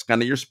 right? That's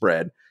kind of your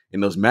spread.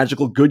 In those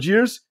magical good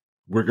years,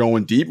 we're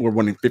going deep. We're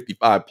winning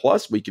 55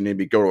 plus. We can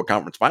maybe go to a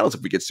conference finals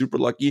if we get super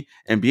lucky,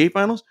 NBA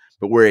finals,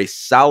 but we're a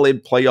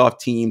solid playoff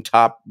team,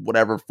 top,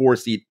 4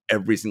 seed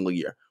every single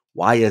year.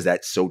 Why is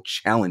that so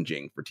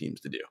challenging for teams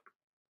to do?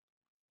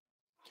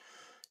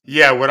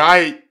 Yeah,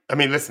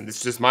 listen, this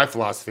is just my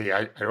philosophy.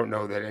 I don't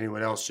know that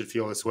anyone else should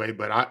feel this way,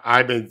 but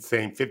I've been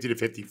saying 50 to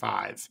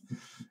 55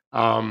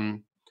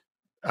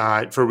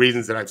 for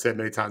reasons that I've said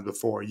many times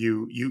before.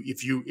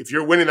 If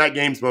you're winning that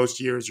games most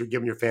years, you're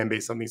giving your fan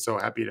base something so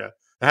happy to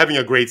having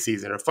a great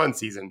season or fun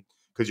season,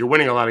 because you're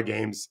winning a lot of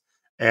games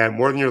and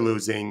more than you're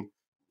losing.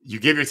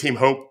 You give your team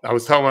hope. I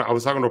was talking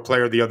to a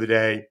player the other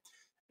day,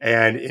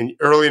 and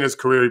early in his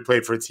career, he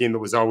played for a team that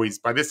was always,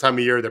 by this time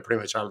of year, they're pretty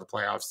much out of the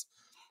playoffs.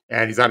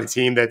 And he's on a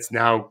team that's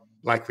now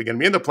likely going to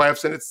be in the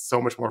playoffs, and it's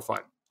so much more fun.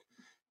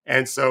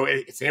 And so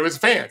it's same as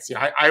fans.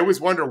 I always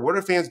wonder, what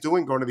are fans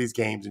doing going to these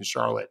games in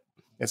Charlotte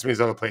and some of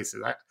these other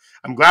places?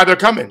 I'm glad they're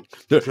coming.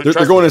 They're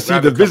going to see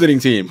the visiting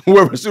team,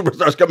 whoever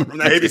superstar's coming from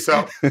that Maybe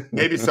team.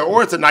 Maybe so.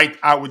 Or it's a night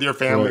out with your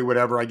family, Right.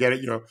 Whatever. I get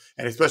it,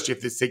 and especially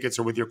if the tickets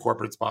are with your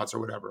corporate sponsor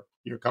or whatever,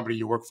 your company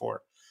you work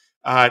for.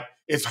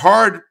 It's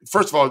hard.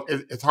 First of all,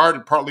 it's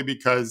hard partly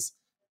because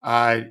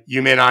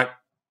you may not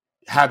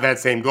have that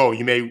same goal.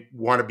 You may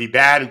want to be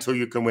bad until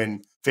you can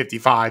win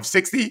 55,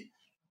 60.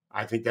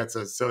 I think that's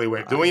a silly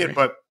way of doing it,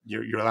 but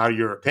you're allowed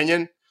your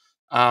opinion.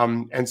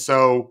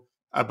 So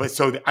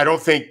I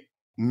don't think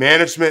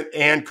management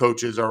and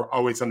coaches are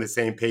always on the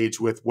same page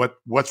with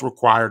what's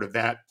required of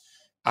that.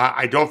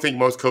 I don't think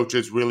most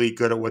coaches really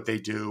good at what they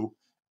do.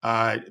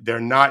 They're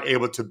not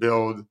able to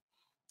build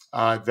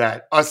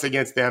that us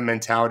against them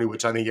mentality,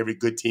 which I think every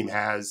good team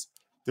has.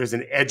 There's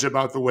an edge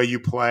about the way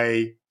you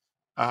play.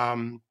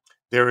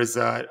 There is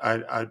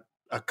a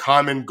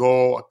common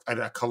goal,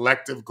 a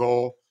collective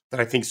goal that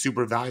I think is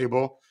super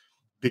valuable,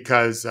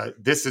 because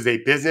this is a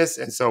business.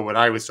 And so what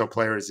I always tell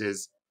players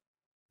is,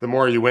 the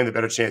more you win, the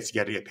better chance you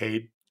get to get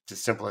paid. It's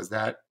as simple as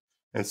that.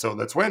 And so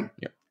let's win.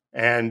 Yeah.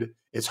 And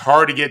it's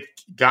hard to get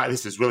guys.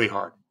 This is really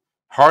hard.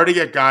 Hard to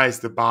get guys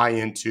to buy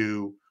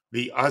into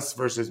the us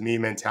versus me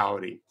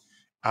mentality.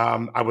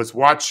 I was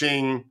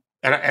watching,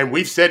 and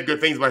we've said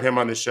good things about him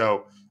on the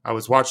show. I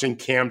was watching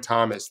Cam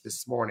Thomas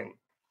this morning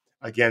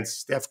against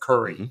Steph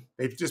Curry. Mm-hmm.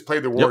 They just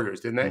played the Warriors,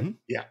 didn't they? Mm-hmm.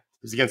 Yeah.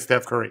 It was against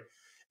Steph Curry.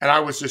 And I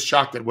was just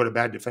shocked at what a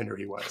bad defender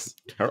he was.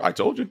 I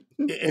told you.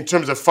 In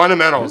terms of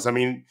fundamentals, I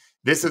mean,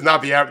 this is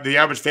not the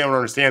average fan will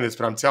understand this,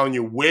 but I'm telling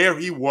you where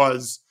he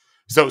was.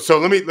 So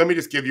let me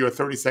just give you a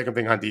 30-second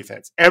thing on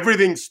defense.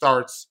 Everything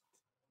starts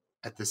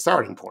at the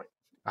starting point.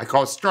 I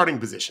call it starting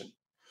position.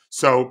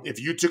 So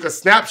if you took a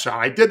snapshot,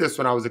 I did this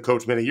when I was a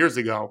coach many years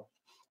ago,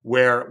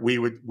 where we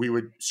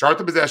would start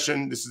the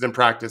possession. This is in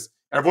practice.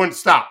 Everyone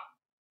stop.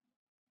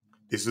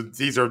 These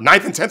are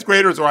 9th and 10th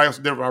graders, or I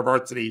also did our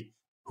varsity,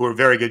 who are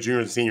very good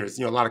juniors and seniors,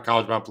 a lot of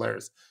college-bound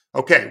players.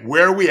 Okay,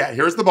 where are we at?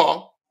 Here's the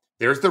ball.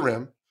 There's the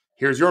rim.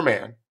 Here's your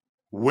man.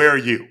 Where are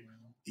you?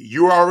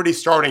 You're already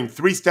starting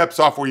 3 steps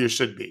off where you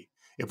should be.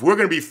 If we're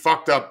going to be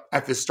fucked up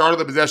at the start of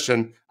the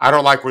possession, I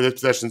don't like where this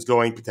possession is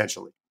going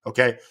potentially,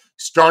 okay?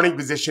 Starting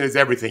position is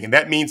everything, and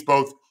that means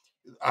both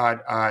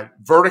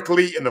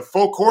vertically in the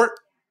full court,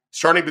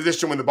 starting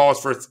position when the ball is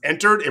first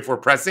entered, if we're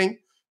pressing,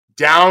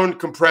 down,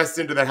 compressed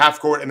into the half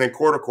court, and then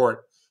quarter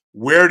court.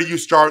 Where do you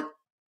start?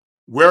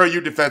 Where are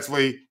you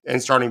defensively in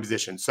starting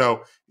position?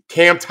 So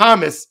Cam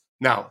Thomas,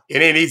 now,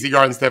 it ain't easy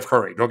guarding Steph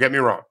Curry. Don't get me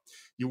wrong.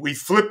 We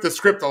flip the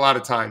script a lot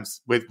of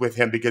times with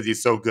him because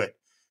he's so good.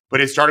 But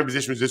his starting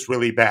position was just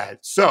really bad.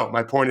 So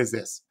my point is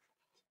this.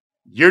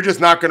 You're just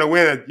not going to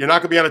win. You're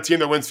not going to be on a team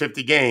that wins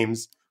 50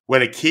 games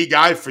when a key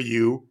guy for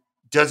you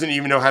doesn't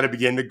even know how to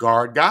begin to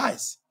guard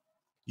guys.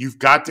 You've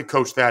got to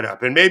coach that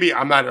up. And maybe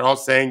I'm not at all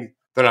saying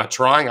they're not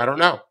trying. I don't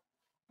know.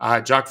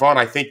 Jacque Vaughn,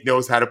 I think,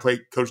 knows how to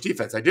coach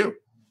defense. I do.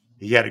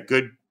 He had a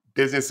good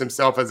business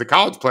himself as a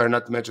college player,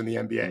 not to mention the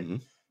NBA.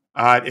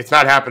 Mm-hmm. It's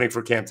not happening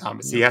for Cam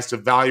Thomas. He has to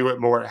value it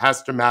more. It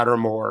has to matter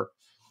more.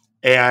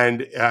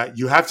 And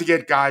you have to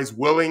get guys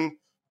willing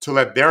to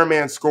let their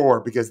man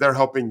score because they're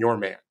helping your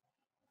man.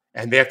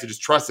 And they have to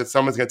just trust that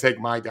someone's going to take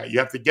my guy. You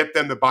have to get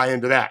them to buy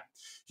into that.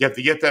 You have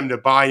to get them to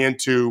buy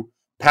into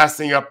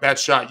passing up that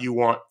shot you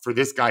want for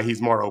this guy.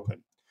 He's more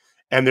open.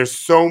 And there's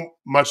so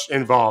much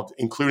involved,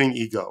 including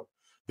ego.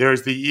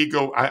 There's the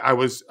ego. I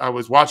was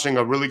watching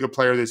a really good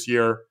player this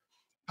year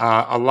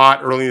a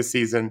lot early in the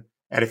season.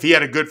 And if he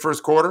had a good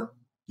first quarter,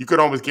 you could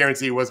almost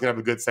guarantee he wasn't going to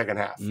have a good second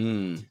half.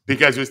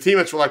 Because his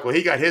teammates were like, well,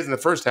 he got his in the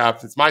first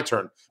half. It's my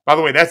turn. By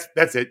the way,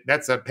 that's it.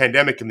 That's a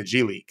pandemic in the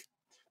G League.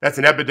 That's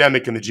an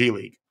epidemic in the G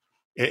League.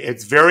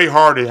 It's very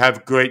hard to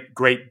have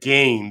great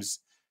games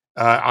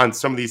on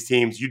some of these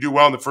teams. You do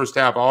well in the first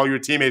half. All your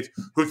teammates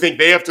who think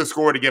they have to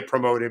score to get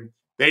promoted,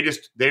 they're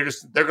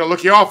going to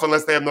look you off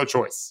unless they have no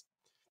choice.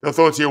 They'll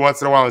throw it to you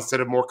once in a while instead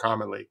of more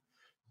commonly.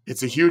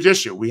 It's a huge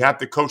issue. We have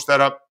to coach that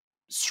up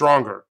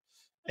stronger.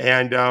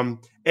 And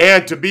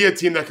to be a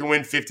team that can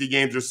win 50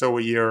 games or so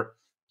a year,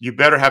 you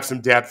better have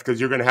some depth because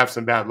you're going to have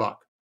some bad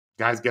luck.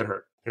 Guys get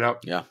hurt.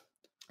 Yeah,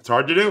 it's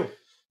hard to do.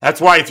 That's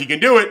why if you can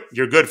do it,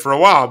 you're good for a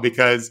while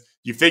because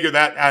you figure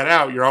that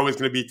out, you're always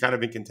going to be kind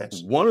of in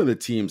contention. One of the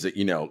teams that,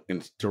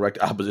 in direct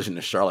opposition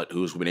to Charlotte,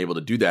 who's been able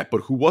to do that,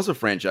 but who was a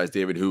franchise,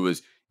 David, who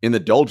was in the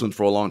doldrums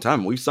for a long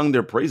time. We've sung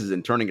their praises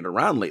in turning it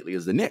around lately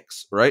is the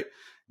Knicks, right?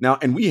 Now,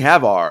 and we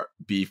have our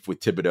beef with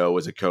Thibodeau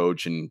as a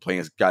coach and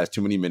playing guys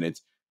too many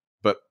minutes,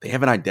 but they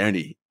have an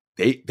identity.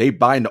 They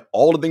buy into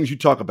all the things you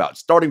talk about,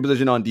 starting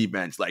position on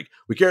defense. Like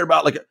we care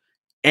about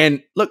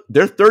and look,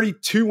 they're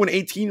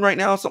 32-18 right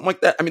now, something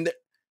like that. I mean,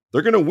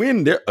 they're going to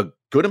win. They're a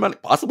good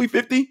amount, possibly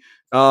 50.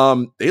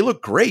 They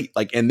look great.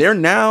 And they're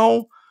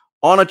now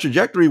on a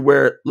trajectory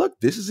where, look,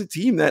 this is a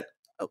team that,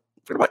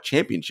 forget about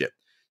championship.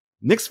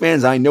 Knicks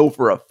fans, I know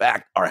for a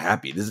fact, are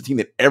happy. This is a team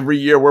that every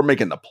year we're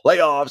making the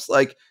playoffs.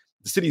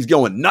 The city's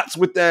going nuts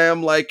with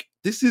them.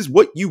 This is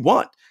what you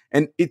want.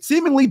 And it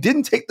seemingly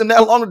didn't take them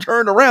that long to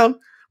turn it around,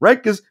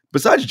 right? Because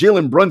besides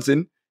Jalen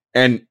Brunson,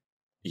 and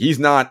he is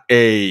not,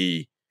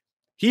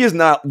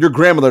 your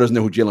grandmother doesn't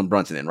know who Jalen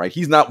Brunson is, right?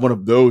 He's not one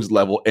of those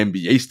level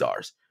NBA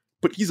stars,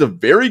 but he's a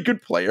very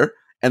good player,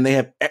 and they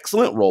have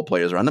excellent role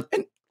players around them.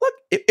 And look,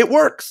 it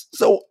works.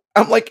 So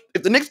I'm like,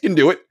 if the Knicks can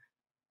do it,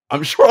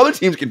 I'm sure other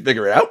teams can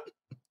figure it out.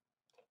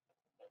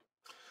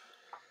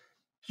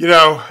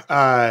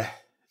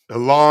 A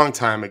long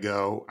time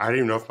ago, I don't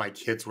even know if my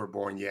kids were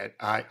born yet.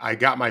 I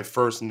got my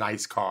first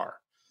nice car,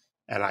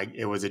 and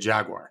it was a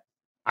Jaguar.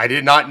 I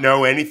did not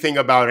know anything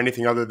about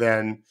anything other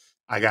than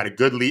I got a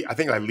good lease. I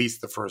think I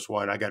leased the first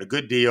one. I got a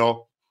good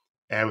deal.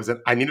 And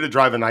I needed to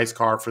drive a nice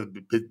car for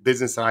the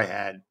business that I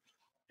had.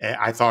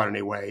 I thought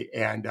anyway.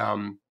 And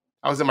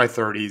I was in my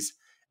 30s,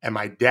 and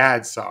my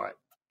dad saw it.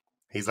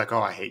 He's like,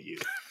 "Oh, I hate you."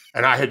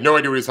 And I had no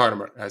idea what he was talking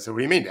about. And I said, "What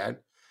do you mean, Dad?"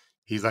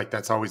 He's like,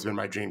 "That's always been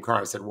my dream car."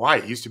 I said, "Why?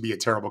 It used to be a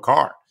terrible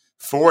car.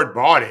 Ford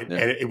bought it,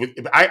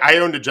 and I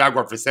owned a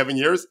Jaguar for 7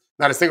 years.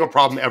 Not a single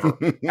problem ever.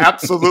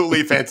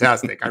 Absolutely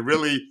fantastic. I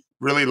really,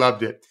 really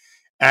loved it."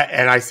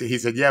 And he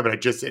said, "Yeah,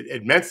 but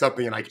it meant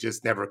something, and I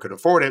just never could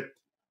afford it."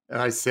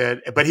 And I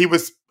said, but he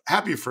was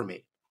happy for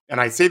me. And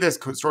I say this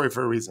story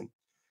for a reason.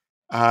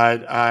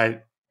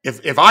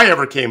 If I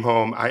ever came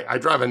home, I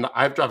drive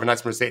a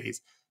nice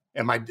Mercedes.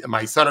 And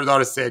my son or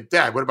daughter said,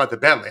 "Dad, what about the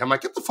Bentley?" I'm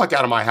like, "Get the fuck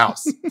out of my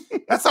house."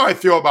 That's how I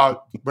feel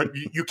about. But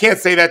you can't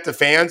say that to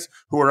fans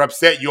who are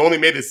upset. You only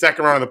made the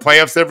second round of the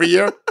playoffs every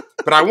year.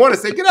 But I want to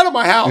say, get out of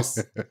my house.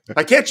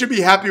 Can't you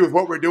be happy with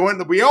what we're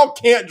doing? We all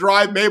can't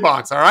drive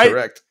Maybachs, all right?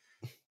 Correct.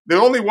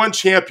 There's only one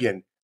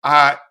champion.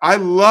 I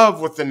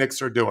love what the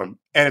Knicks are doing,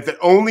 and if it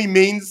only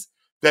means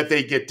that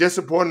they get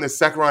disappointed in the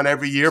second round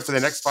every year for the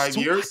next 5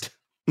 years,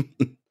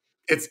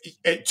 it's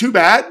too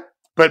bad.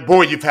 But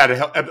boy, you've had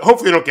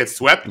hopefully they don't get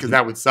swept because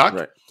that would suck.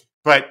 Right.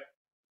 But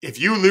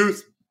if you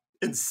lose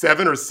in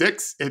 7 or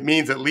 6, it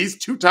means at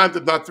least 2 times,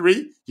 if not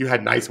 3, you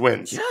had nice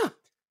wins. Yeah.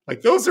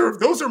 Those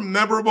are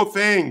memorable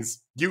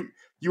things. You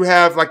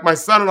have, my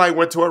son and I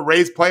went to a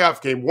Rays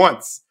playoff game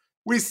once.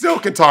 We still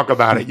can talk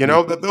about it.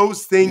 That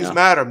those things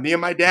matter. Me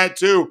and my dad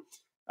too.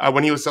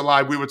 When he was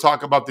alive, we would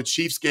talk about the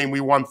Chiefs game. We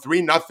won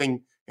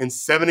 3-0 in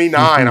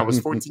 '79. I was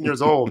 14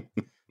 years old.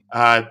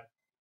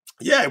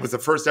 It was the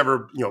first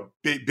ever,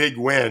 big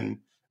win.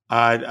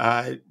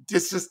 It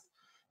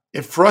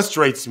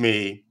frustrates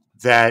me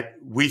that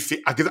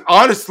because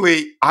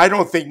honestly, I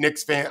don't think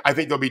Knicks fans, I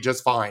think they'll be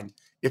just fine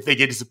if they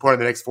get disappointed in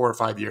the next 4 or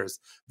 5 years.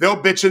 They'll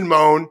bitch and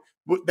moan.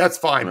 That's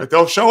fine, but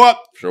they'll show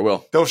up. Sure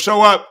will. They'll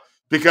show up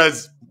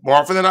because more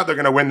often than not, they're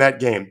going to win that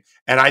game.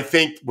 And I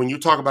think when you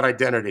talk about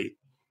identity,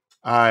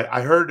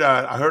 I heard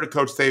a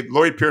coach say,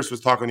 Lloyd Pierce was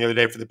talking the other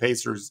day for the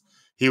Pacers.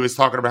 He was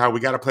talking about how we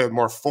got to play with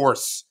more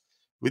force.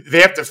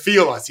 They have to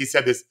feel us. He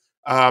said this.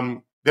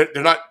 They're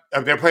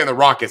playing the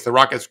Rockets. The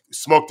Rockets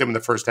smoked them in the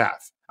first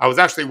half. I was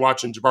actually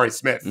watching Jabari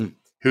Smith,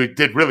 who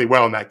did really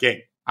well in that game.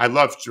 I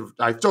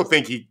still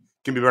think he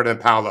can be better than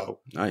Paolo.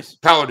 Nice.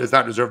 Paolo does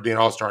not deserve to be an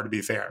all-star, to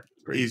be fair.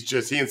 Great.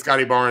 He and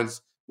Scotty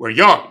Barnes were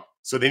young,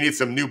 So they need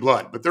some new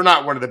blood, but they're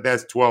not one of the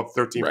best 12,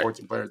 13, Right.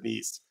 14 players in the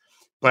East.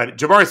 But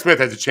Jabari Smith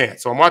has a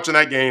chance. So I'm watching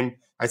that game.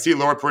 I see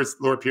Lloyd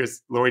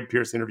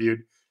Pierce interviewed.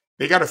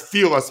 They got to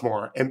feel us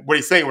more. And what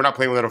he's saying, we're not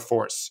playing without a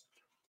force.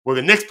 Well,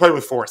 the Knicks play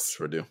with force.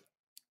 Sure do.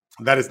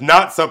 That is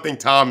not something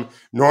Tom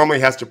normally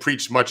has to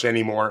preach much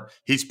anymore.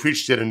 He's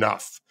preached it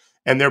enough.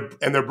 And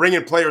they're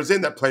bringing players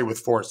in that play with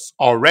force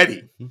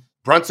already. Mm-hmm.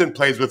 Brunson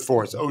plays with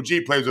force. OG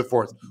plays with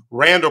force.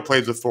 Randall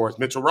plays with force.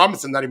 Mitchell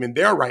Robinson not even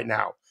there right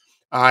now.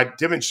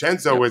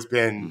 DiVincenzo has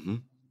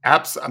been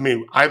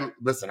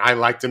I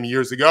liked him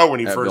years ago when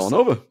he first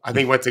Villanova. I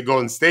think went to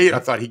Golden State. I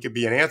thought he could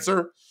be an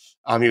answer.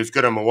 He was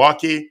good in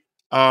Milwaukee.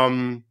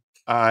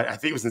 I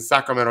think it was in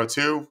Sacramento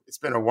too. It's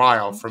been a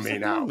while for me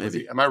now.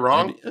 Am I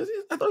wrong?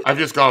 I've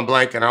just gone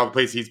blank on all the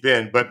places he's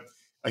been, but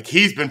like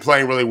he's been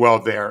playing really well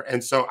there.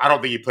 And so I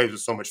don't think he plays with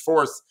so much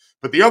force,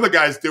 but the other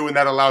guys do, and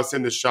that allows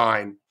him to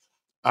shine.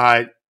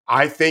 I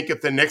think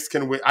if the Knicks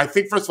can win, I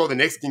think first of all, the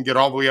Knicks can get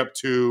all the way up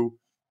to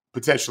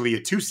potentially a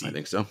 2 seed. I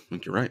think so. I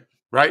think you're right.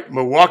 Right?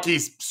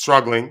 Milwaukee's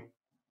struggling.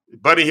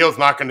 Buddy Hield's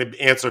not going to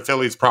answer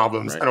Philly's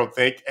problems, right. I don't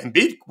think. And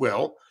Embiid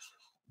will.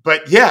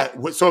 But yeah,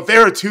 so if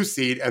they're a 2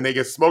 seed and they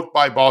get smoked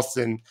by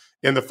Boston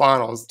in the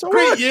finals,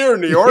 great year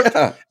in New York.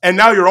 Yeah. And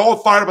now you're all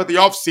fired up at the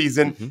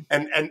offseason,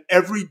 and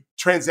every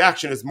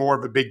transaction is more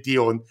of a big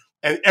deal. And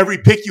every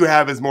pick you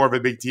have is more of a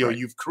big deal. Right.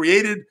 You've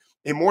created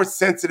a more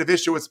sensitive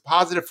issue. It's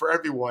positive for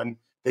everyone.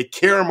 They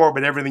care more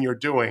about everything you're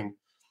doing.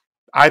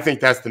 I think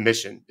that's the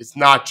mission. It's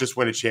not just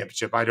win a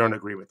championship. I don't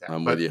agree with that.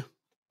 I'm with you.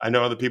 I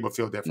know other people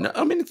feel different.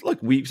 No, I mean, it's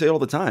like we say all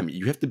the time.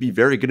 You have to be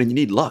very good, and you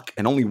need luck.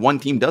 And only one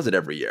team does it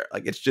every year.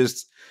 Like it's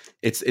just,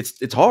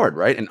 it's hard,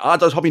 right? And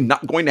odds are probably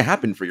not going to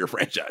happen for your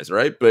franchise,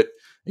 right? But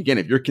again,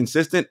 if you're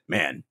consistent,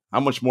 man,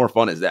 how much more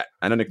fun is that?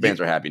 I know Knicks fans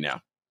are happy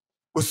now.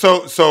 Well,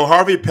 so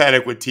Harvey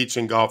Penick would teach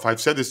in golf. I've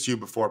said this to you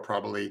before,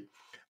 probably.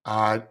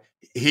 When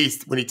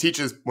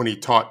he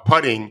taught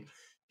putting,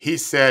 he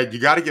said you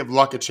got to give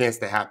luck a chance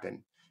to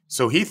happen.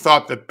 So he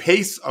thought the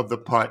pace of the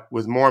putt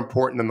was more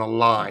important than the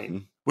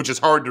line, which is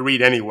hard to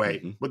read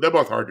anyway, but they're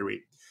both hard to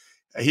read.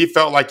 He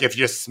felt like if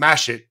you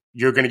smash it,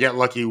 you're going to get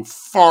lucky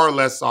far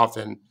less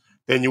often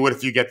than you would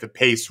if you get the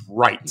pace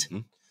right.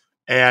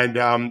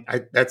 And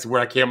that's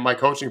where I came with my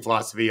coaching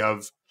philosophy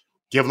of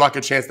give luck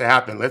a chance to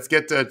happen. Let's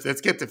get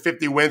to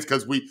 50 wins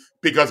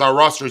because our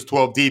roster is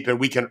 12 deep and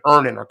we can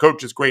earn it. Our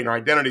coach is great and our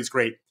identity is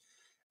great.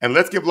 And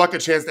let's give luck a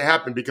chance to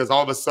happen because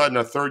all of a sudden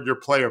a third-year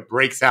player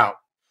breaks out.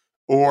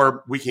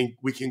 Or we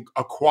can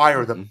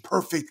acquire the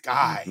perfect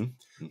guy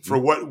for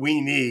what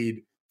we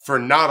need for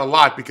not a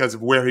lot because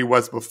of where he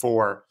was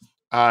before.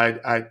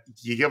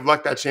 You give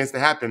luck that chance to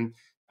happen.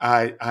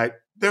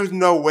 There's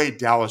no way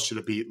Dallas should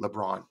have beat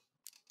LeBron.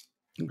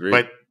 Agreed.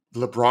 But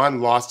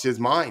LeBron lost his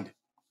mind.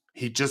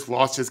 He just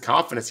lost his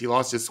confidence. He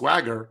lost his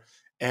swagger.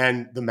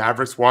 And the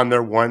Mavericks won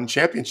their one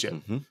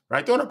championship.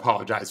 Right? Don't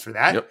apologize for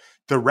that. Yep.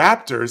 The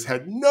Raptors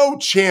had no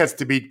chance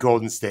to beat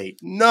Golden State.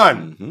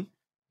 None.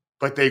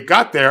 But they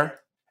got there.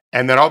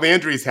 And then all the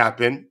injuries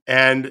happened,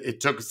 and it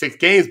took 6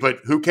 games, but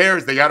who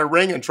cares? They got a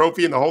ring and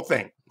trophy and the whole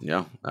thing.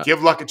 Yeah.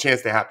 Give luck a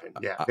chance to happen.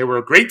 Yeah. They were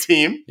a great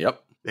team.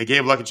 Yep. They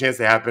gave luck a chance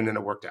to happen, and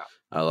it worked out.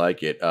 I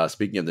like it.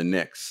 Speaking of the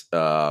Knicks,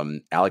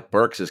 Alec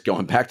Burks is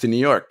going back to New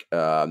York.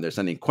 They're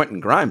sending Quentin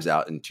Grimes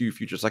out and 2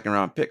 future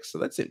second-round picks, so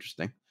that's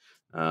interesting.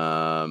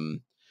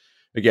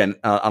 Again,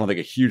 I don't think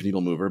a huge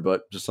needle mover,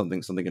 but just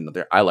something in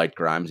there. I liked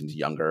Grimes. He's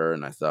younger,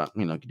 and I thought,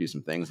 could do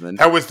some things. And then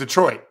that was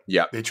Detroit.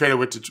 Yeah, they traded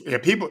with Detroit. Yeah,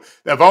 people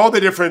of all the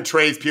different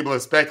trades people are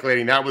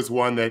speculating, that was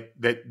one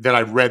that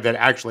I've read that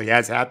actually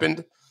has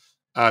happened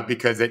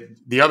because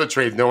the other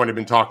trades no one had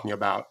been talking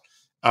about.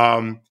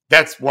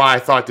 That's why I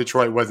thought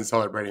Detroit wasn't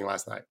celebrating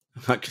last night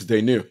because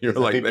they knew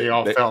they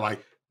all felt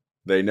like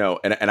they know,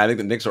 and I think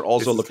the Knicks are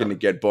also looking to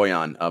get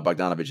Bojan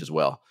Bogdanović as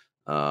well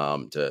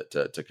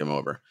to come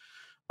over.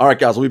 All right,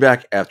 guys, we'll be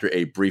back after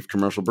a brief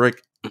commercial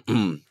break.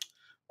 All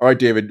right,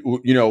 David,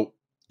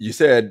 you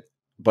said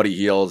Buddy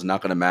Hield is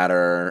not going to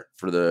matter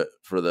for the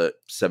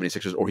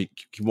 76ers, or he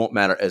won't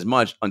matter as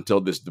much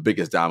until the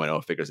biggest domino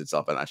figures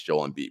itself out, and that's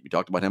Joel Embiid. We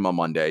talked about him on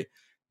Monday.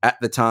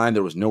 At the time,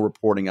 there was no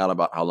reporting out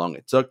about how long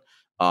it took.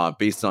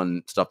 Based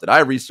on stuff that I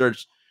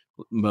researched,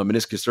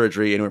 meniscus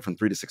surgery, anywhere from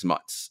 3 to 6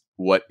 months.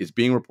 What is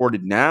being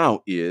reported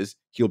now is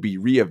he'll be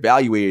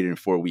reevaluated in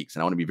 4 weeks.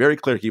 And I want to be very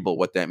clear, people,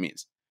 what that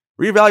means.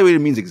 Reevaluated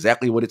means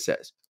exactly what it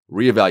says.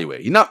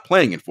 Reevaluated. He's not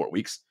playing in 4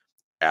 weeks.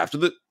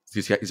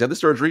 He's had the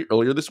surgery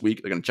earlier this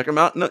week. They're going to check him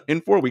out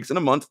in 4 weeks, in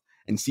a month,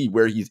 and see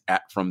where he's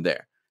at from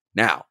there.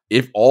 Now,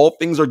 if all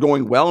things are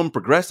going well and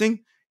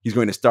progressing, he's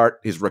going to start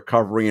his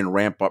recovery and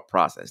ramp up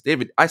process.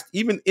 David,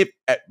 even if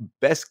at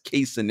best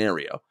case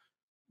scenario,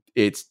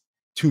 it's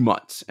 2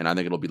 months, and I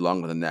think it'll be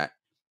longer than that,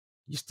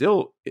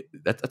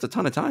 that's a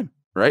ton of time,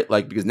 right?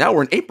 Like, because now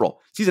we're in April.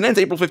 Season ends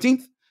April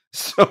 15th.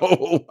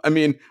 So, I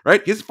mean,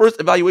 right? His first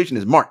evaluation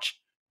is March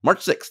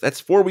 6th. That's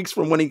 4 weeks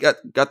from when he got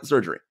the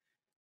surgery.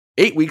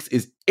 8 weeks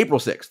is April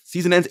 6th.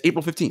 Season ends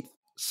April 15th.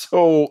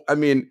 So, I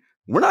mean,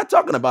 we're not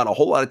talking about a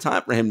whole lot of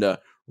time for him to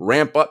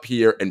ramp up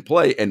here and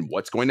play. And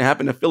what's going to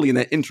happen to Philly in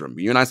that interim?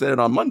 You and I said it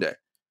on Monday.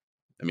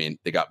 I mean,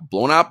 they got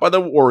blown out by the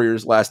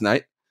Warriors last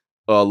night,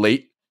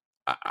 late.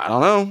 I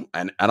don't know,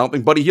 and I don't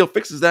think Buddy Hield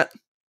fixes that.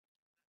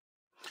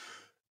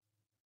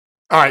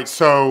 All right,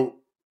 so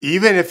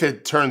even if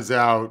it turns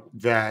out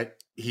that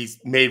he's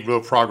made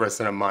real progress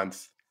in a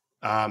month,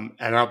 and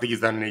I don't think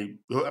he's done any.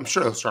 I'm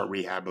sure he'll start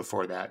rehab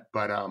before that,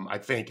 but I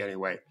think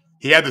anyway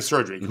he had the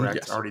surgery, correct?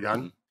 Yes. Already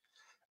done.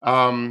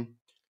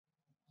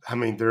 I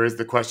mean, there is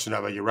the question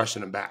of, are you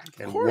rushing him back,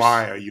 and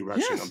why are you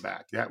rushing him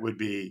back? That would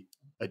be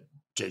a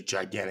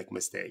gigantic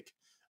mistake.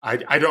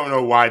 I don't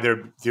know why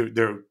they're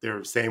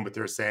saying what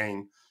they're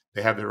saying.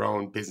 They have their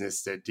own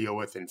business to deal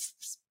with and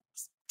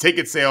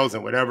ticket sales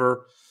and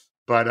whatever.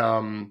 But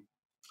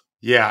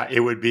yeah, it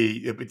would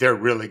be. They're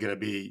really going to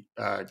be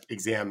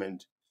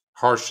examined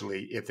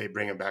harshly if they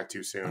bring him back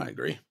too soon. I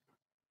agree.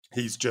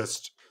 He's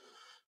just.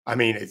 I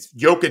mean,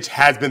 Jokic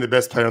has been the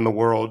best player in the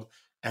world,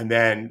 and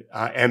then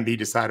MB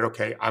decided,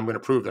 okay, I'm going to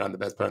prove that I'm the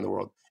best player in the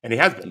world, and he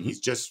has been. He's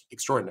just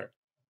extraordinary.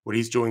 What he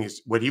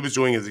was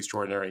doing is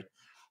extraordinary,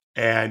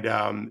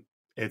 and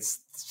it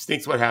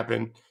stinks what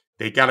happened.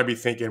 They got to be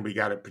thinking we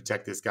got to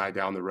protect this guy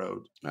down the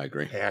road. I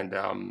agree,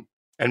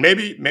 and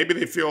maybe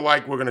they feel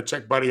like we're going to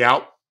check Buddy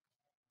out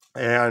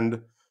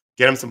and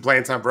get him some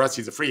playing time for us.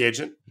 He's a free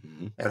agent,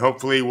 and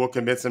hopefully we'll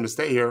convince him to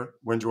stay here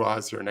when Joel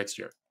is here next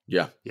year.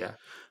 Yeah. Yeah.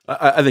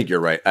 I think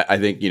you're right. I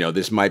think,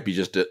 this might be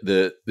just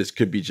this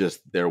could be just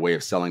their way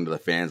of selling to the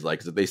fans. Like,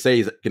 'cause if they say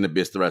he's going to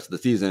miss the rest of the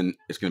season,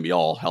 it's going to be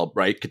all hell,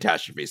 right?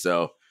 Catastrophe.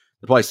 So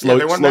they're probably slow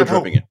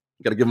dripping it.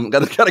 Got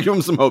to give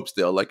him some hope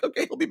still. Like,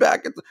 okay, he'll be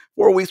back in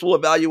 4 weeks. We'll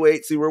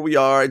evaluate, see where we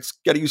are. It's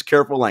got to use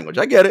careful language.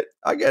 I get it.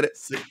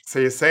 So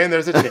you're saying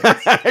there's a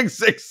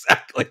chance?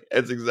 Exactly.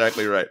 That's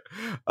exactly right.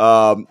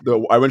 I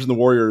mentioned the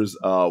Warriors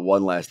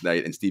won last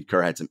night, and Steve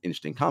Kerr had some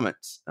interesting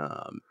comments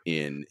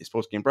in his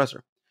post-game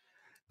presser.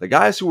 The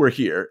guys who were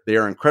here,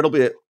 they're an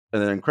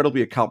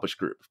incredibly accomplished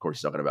group. Of course,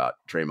 he's talking about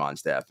Draymond,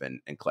 Steph,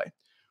 and Clay.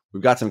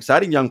 We've got some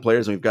exciting young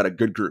players, and we've got a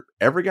good group.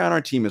 Every guy on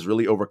our team has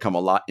really overcome a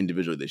lot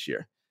individually this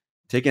year.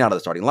 Taken out of the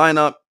starting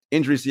lineup,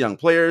 injuries to young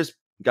players,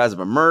 guys have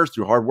emerged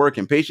through hard work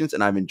and patience,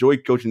 and I've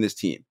enjoyed coaching this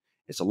team.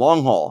 It's a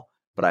long haul,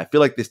 but I feel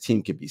like this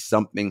team could be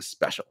something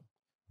special.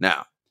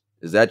 Now,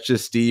 is that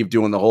just Steve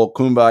doing the whole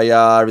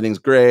kumbaya, everything's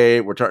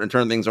great, we're trying to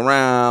turn things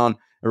around,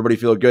 everybody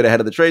feel good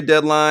ahead of the trade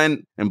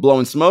deadline and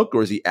blowing smoke?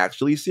 Or is he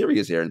actually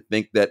serious here and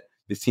think that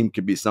this team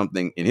could be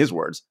something, in his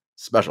words,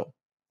 special?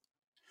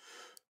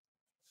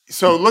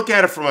 So look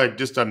at it from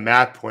just a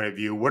math point of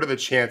view. What are the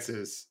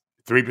chances?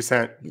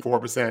 3%,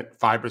 4%,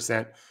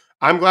 5%.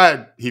 I'm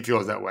glad he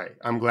feels that way.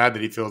 I'm glad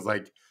that he feels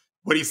like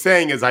what he's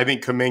saying is, I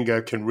think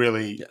Kuminga can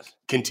really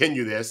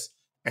continue this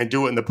and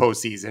do it in the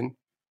postseason.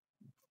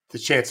 The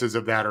chances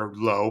of that are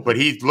low, but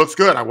he looks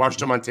good. I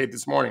watched him on tape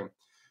this morning.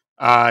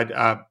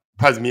 Podziemski,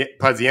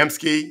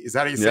 is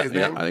that how you say his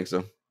name? I think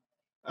so.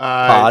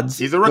 Pods.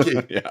 He's a rookie.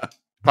 Yeah.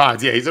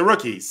 Pods, yeah, he's a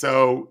rookie.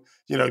 So,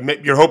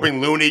 you're hoping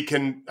Looney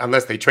can,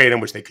 unless they trade him,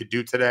 which they could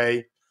do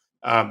today.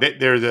 I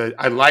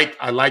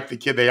like the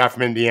kid they got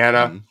from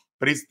Indiana,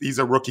 but he's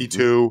a rookie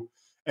too.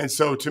 And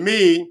so to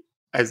me,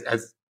 as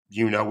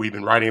we've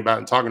been writing about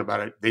and talking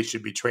about it, they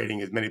should be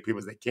trading as many people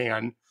as they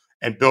can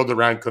and build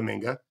around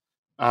Kuminga.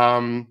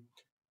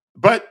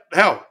 But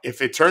hell,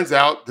 if it turns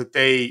out that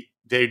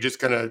they're just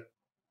going to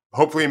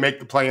hopefully make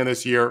the play in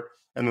this year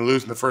and then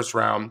lose in the first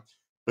round,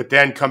 but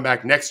then come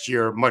back next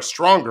year much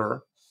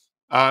stronger,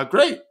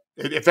 great.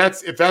 If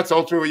that's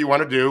ultimately what you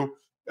want to do,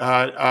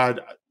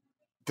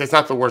 that's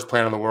not the worst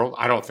plan in the world,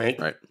 I don't think.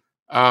 Right.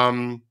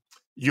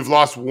 You've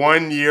lost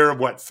 1 year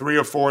of 3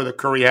 or 4 that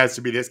Curry has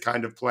to be this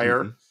kind of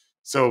player.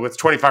 So it's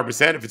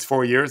 25%. If it's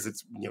 4 years,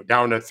 it's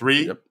down to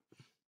 3. Yep.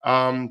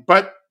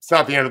 But it's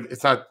not the end.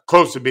 It's not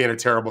close to being a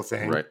terrible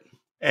thing. Right.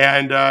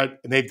 And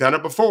they've done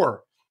it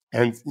before.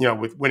 And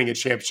with winning a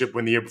championship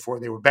when the year before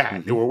they were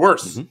bad, they were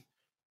worse.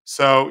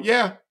 So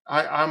yeah,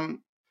 I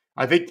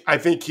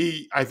think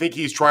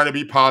he's trying to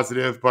be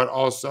positive, but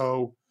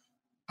also.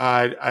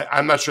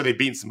 I'm not sure they've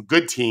beaten some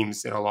good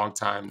teams in a long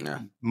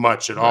time,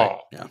 much at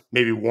all. Yeah.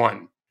 Maybe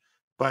one,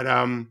 but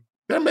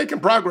they're making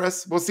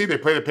progress. We'll see. They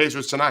play the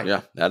Pacers tonight.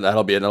 Yeah,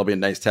 that'll be a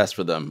nice test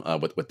for them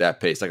with that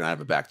pace. They're gonna have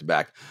a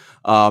back-to-back.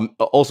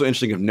 Also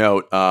interesting of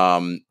note,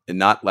 and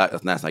not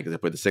last night because they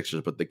played the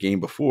Sixers, but the game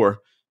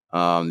before,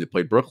 they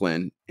played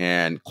Brooklyn,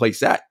 and Clay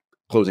sat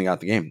closing out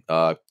the game.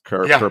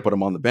 Kerr put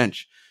him on the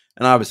bench.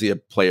 And obviously a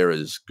player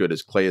as good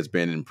as Clay has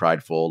been and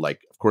prideful,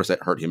 like, of course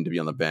that hurt him to be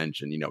on the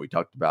bench. And, we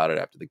talked about it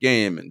after the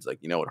game and it's like,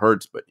 it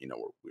hurts, but,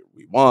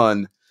 we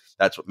won.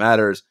 That's what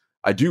matters.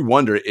 I do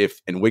wonder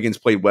if, and Wiggins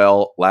played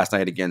well last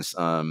night against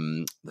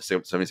the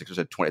 76ers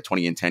at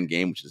 20-10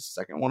 game, which is the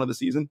second one of the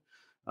season.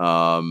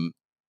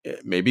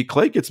 Maybe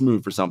Clay gets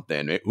moved for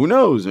something. Who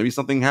knows? Maybe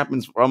something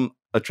happens from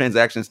a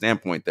transaction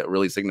standpoint that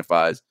really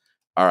signifies,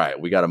 all right,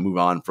 we got to move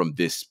on from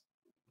this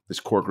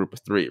core group of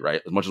 3,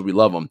 right? As much as we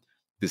love them,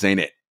 this ain't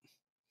it.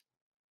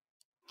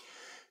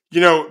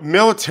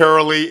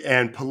 Militarily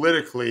and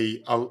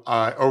politically,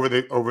 over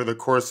the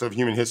course of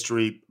human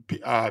history,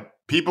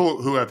 people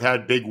who have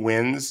had big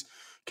wins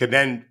can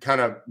then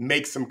kind of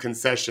make some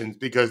concessions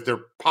because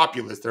they're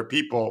populist. They're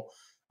people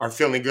are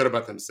feeling good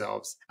about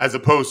themselves, as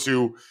opposed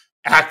to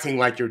acting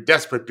like you're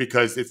desperate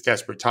because it's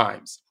desperate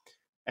times.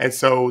 And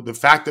so the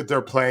fact that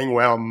they're playing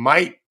well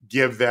might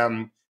give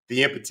them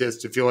the impetus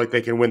to feel like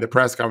they can win the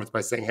press conference by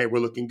saying, hey, we're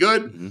looking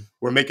good. Mm-hmm.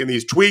 We're making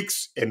these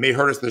tweaks. It may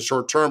hurt us in the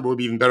short term, but we'll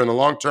be even better in the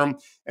long term.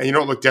 And you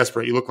don't look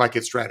desperate. You look like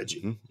it's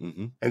strategy. Mm-hmm.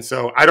 Mm-hmm. And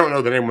so I don't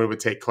know that anyone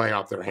would take Clay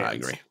off their hands. I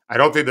agree. I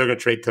don't think they're going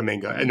to trade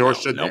Kuminga, and nor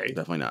should they.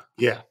 Definitely not.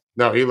 Yeah.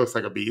 No, he looks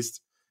like a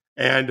beast.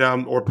 And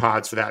or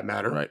Pods for that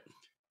matter. Right.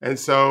 And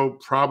so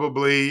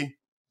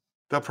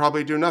they'll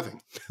probably do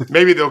nothing.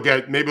 Maybe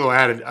they'll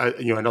add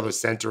another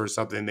center or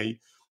something.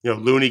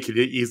 Looney could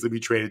easily be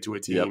traded to a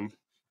team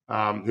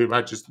who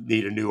might just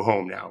need a new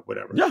home now,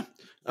 whatever. Yeah.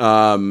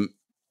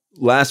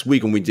 Last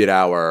week when we did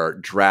our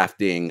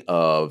drafting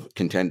of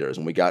contenders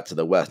and we got to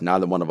the West,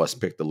 neither one of us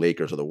picked the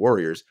Lakers or the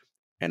Warriors,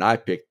 and I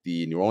picked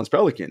the New Orleans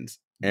Pelicans.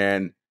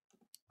 And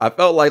I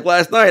felt like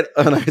last night,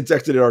 and I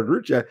texted in our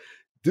group chat,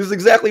 this is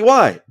exactly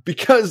why.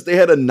 Because they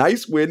had a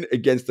nice win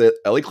against the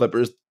LA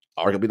Clippers,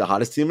 arguably the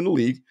hottest team in the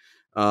league.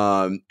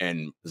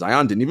 And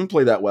Zion didn't even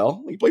play that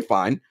well. He played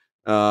fine.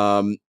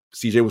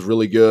 CJ was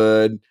really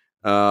good.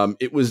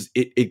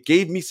 It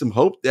gave me some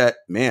hope that,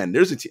 man,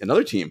 there's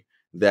another team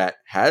that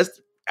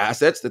has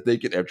assets that they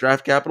have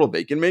draft capital,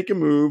 they can make a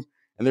move,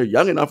 and they're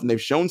young enough and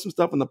they've shown some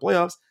stuff in the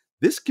playoffs.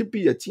 This could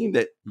be a team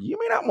that you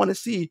may not want to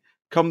see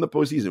come the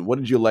postseason. What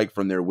did you like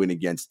from their win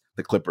against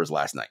the Clippers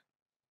last night?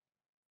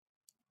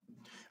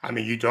 I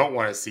mean, you don't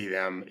want to see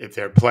them if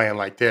they're playing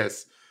like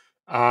this.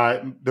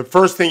 The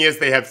first thing is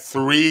they have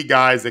three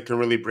guys that can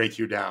really break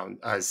you down.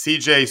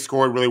 CJ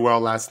scored really well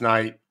last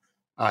night.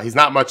 He's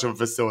not much of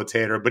a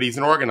facilitator, but he's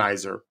an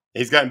organizer.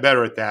 He's gotten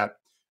better at that.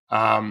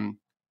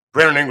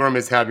 Brandon Ingram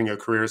is having a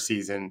career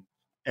season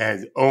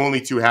and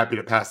only too happy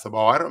to pass the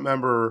ball. I don't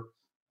remember,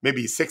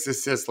 maybe 6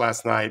 assists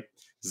last night.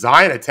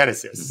 Zion had 10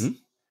 assists. Mm-hmm.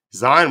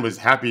 Zion was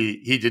happy.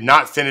 He did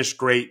not finish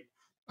great.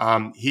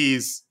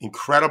 He's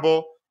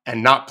incredible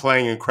and not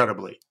playing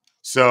incredibly.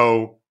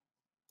 So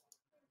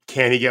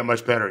can he get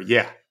much better?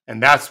 Yeah.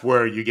 And that's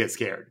where you get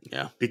scared.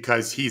 Yeah.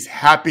 Because he's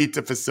happy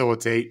to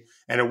facilitate.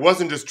 And it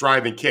wasn't just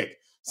drive and kick.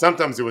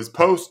 Sometimes it was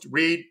post,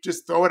 read,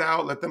 just throw it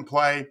out, let them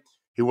play.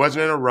 He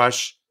wasn't in a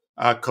rush.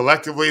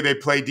 Collectively, they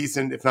play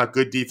decent, if not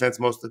good defense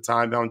most of the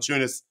time.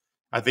 Valanciunas,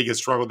 I think, has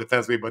struggled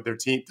defensively, but their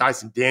team,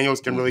 Dyson Daniels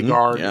can really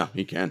guard. Yeah,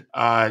 he can.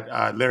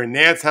 Larry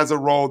Nance has a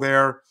role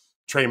there.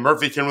 Trey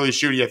Murphy can really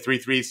shoot. He had 3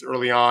 threes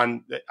early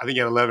on. I think he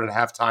had 11 at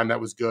halftime. That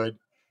was good.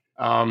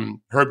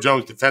 Herb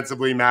Jones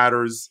defensively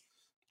matters.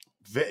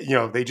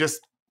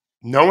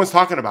 No one's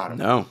talking about him.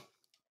 No.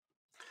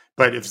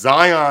 But if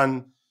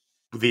Zion,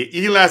 the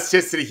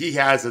elasticity he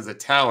has as a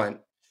talent,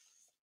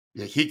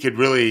 he could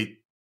really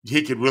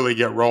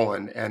get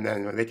rolling, and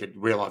then they could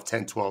reel off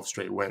 10, 12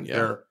 straight wins.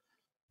 Yeah.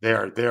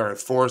 They're a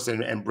force,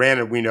 and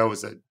Brandon, we know,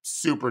 is a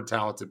super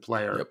talented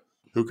player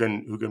who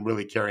can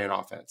really carry an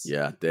offense.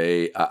 Yeah,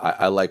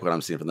 I like what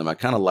I'm seeing from them. I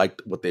kind of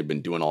liked what they've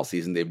been doing all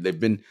season. They've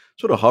been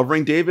sort of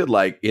hovering, David,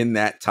 like in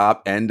that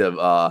top end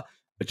of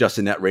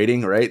adjusted net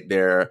rating, right?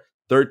 They're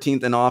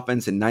 13th in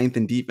offense and 9th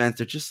in defense.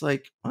 They're just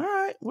like, all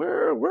right,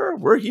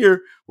 we're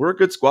here. We're a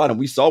good squad. And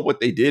we saw what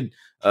they did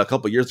a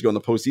couple of years ago in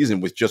the postseason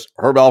with just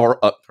Jose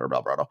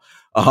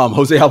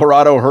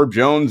Alvarado, Herb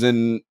Jones,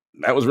 and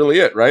that was really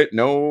it, right?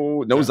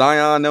 No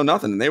Zion, no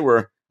nothing. And they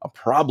were a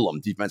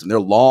problem defense. And they're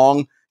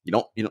long.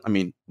 I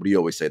mean, what do you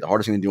always say? The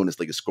hardest thing to do in this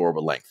league is score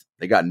over length.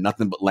 They got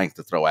nothing but length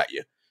to throw at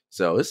you.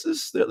 So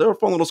they're a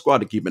fun little squad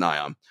to keep an eye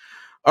on.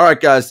 All right,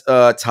 guys,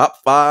 top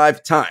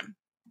 5 time.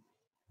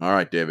 All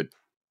right, David,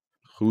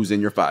 who's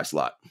in your 5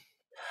 slot?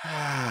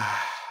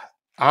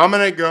 I'm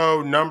going to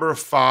go number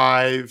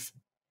 5,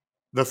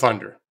 the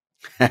Thunder.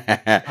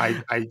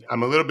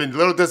 I'm a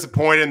little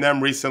disappointed in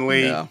them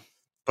recently,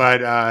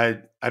 but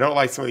I don't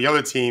like some of the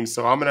other teams,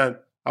 so I'm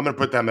gonna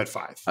put them at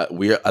 5. I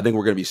think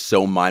we're gonna be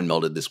so mind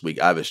melded this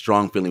week. I have a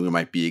strong feeling we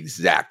might be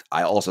exact.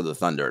 I also have the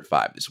Thunder at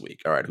 5 this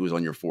week. All right, who's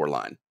on your 4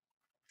 line?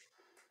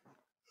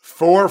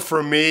 4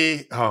 for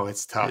me. Oh,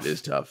 it's tough. It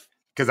is tough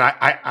because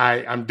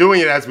I'm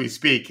doing it as we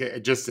speak.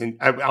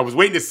 I was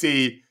waiting to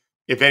see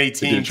if any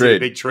teams did a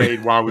big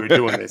trade while we were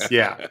doing this.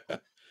 Yeah.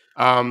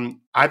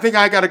 I think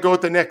I got to go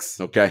with the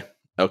Knicks. Okay.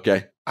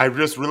 I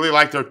just really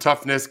like their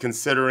toughness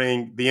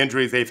considering the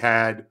injuries they've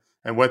had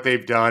and what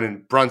they've done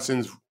and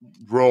Brunson's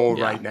role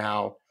right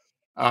now.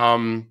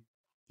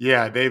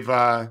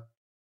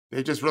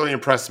 They just really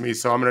impressed me.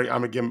 So I'm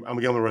gonna give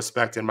them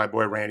respect and my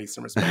boy Randy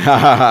some respect.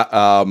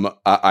 I'm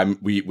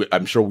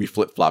sure we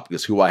flip flop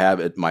because who I have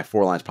at my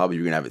 4 lines probably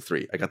you're gonna have at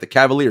 3. I got the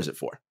Cavaliers at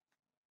 4.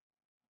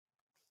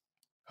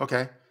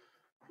 Okay.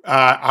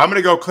 I'm going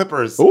to go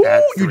Clippers. Oh,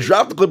 you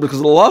dropped the Clippers because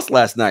of the loss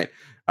last night.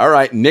 All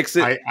right, Knicks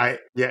at...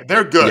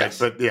 they're good,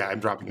 but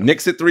I'm dropping them.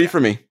 Knicks at 3 for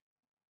me.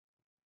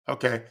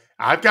 Okay.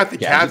 I've got the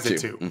Cavs at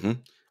 2. Mm-hmm.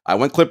 I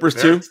went Clippers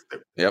 2.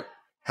 Yep.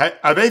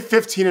 Are they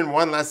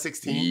 15-1 last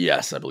 16?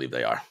 Yes, I believe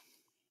they are.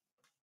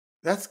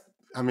 Come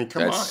on.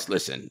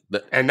 Listen.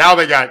 And now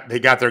they got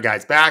their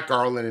guys back,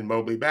 Garland and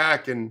Mobley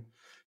back, and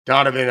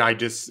Donovan, I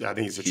think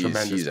he's a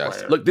tremendous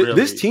player. Look,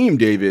 this team,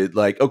 David,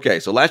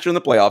 so last year in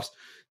the playoffs,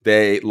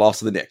 They lost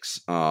to the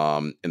Knicks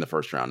in the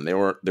first round. They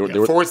were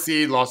 4th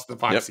seed, lost to the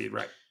 5 Yep. seed,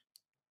 right?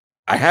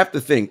 I have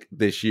to think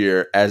this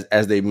year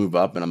as they move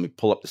up, and I'm going to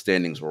pull up the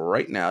standings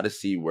right now to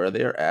see where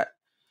they're at.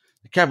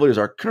 The Cavaliers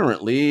are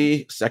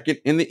currently second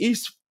in the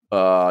East.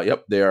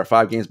 Yep, they are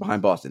 5 games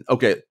behind Boston.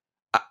 Okay,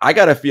 I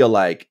got to feel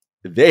like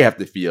they have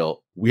to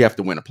feel we have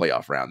to win a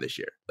playoff round this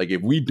year. Like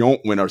if we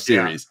don't win our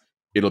series,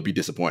 it'll be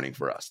disappointing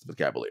for us, the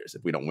Cavaliers,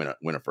 if we don't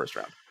win a first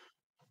round.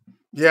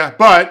 Yeah,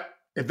 but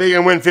if they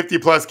can win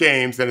 50+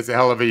 games, then it's a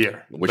hell of a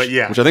year. Which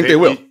I think they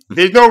will.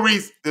 There's no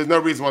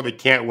reason why they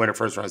can't win a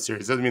first round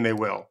series. Doesn't mean they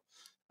will.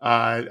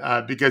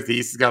 Because the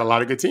East has got a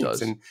lot of good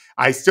teams. And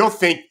I still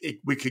think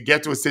we could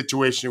get to a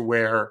situation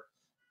where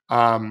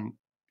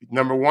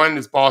number 1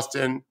 is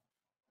Boston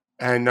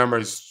and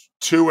numbers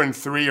 2 and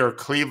 3 are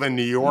Cleveland,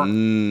 New York,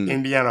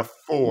 Indiana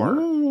 4,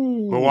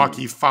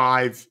 Milwaukee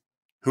 5.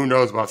 Who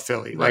knows about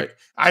Philly? Right. Like,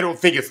 I don't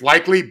think it's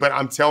likely, but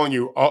I'm telling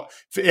you,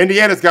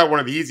 Indiana's got one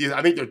of the easiest.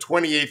 I think their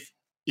 28th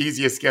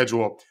easiest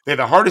schedule. They have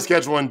the hardest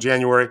schedule in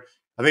January.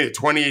 I think the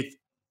 28th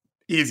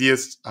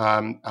easiest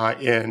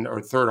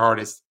or third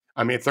hardest.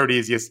 Third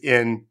easiest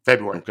in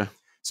February. Okay.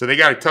 So they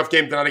got a tough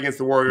game tonight against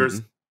the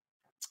Warriors.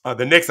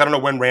 The Knicks, I don't know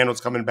when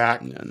Randall's coming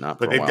back,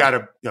 but they've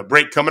got a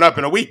break coming up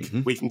in a week,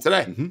 week from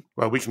today.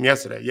 Well, a week from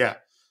yesterday, yeah.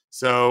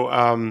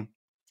 So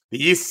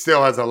the East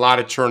still has a lot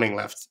of churning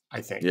left,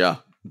 I think. Yeah.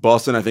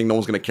 Boston, I think no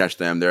one's going to catch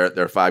them.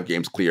 They're 5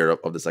 games clear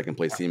of the second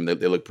place team. They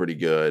look pretty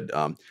good.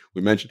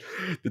 We mentioned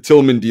the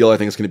Tillman deal. I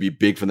think it's going to be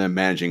big for them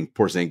managing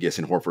Porzingis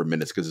and Horford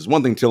minutes because there's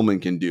one thing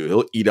Tillman can do.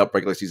 He'll eat up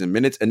regular season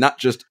minutes and not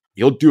just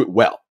he'll do it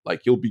well.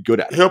 Like he'll be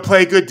good at it. He'll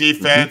play good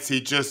defense.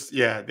 He just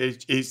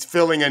he's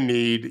filling a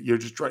need.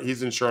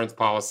 He's insurance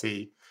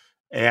policy,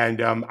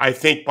 and I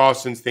think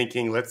Boston's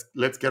thinking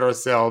let's get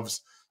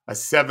ourselves a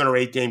 7 or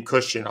 8 game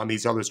cushion on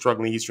these other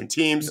struggling Eastern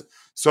teams.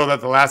 So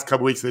that the last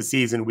couple weeks of the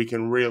season, we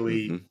can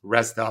really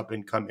rest up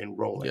and come in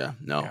rolling.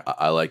 Yeah,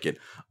 I like it.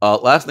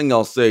 Last thing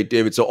I'll say,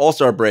 David, so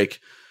All-Star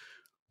break,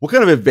 what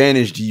kind of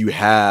advantage do you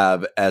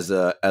have as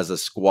a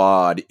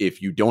squad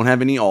if you don't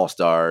have any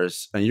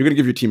All-Stars? And you're going to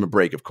give your team a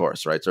break, of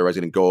course, right? So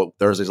everybody's going to go,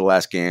 Thursday's the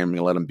last game, and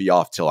let them be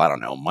off till, I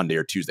don't know, Monday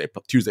or Tuesday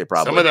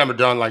probably. Some of them are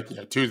done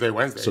like Tuesday,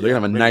 Wednesday. So they're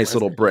going to have a nice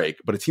little break.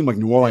 But a team like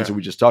New Orleans that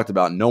we just talked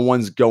about, no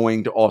one's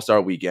going to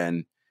All-Star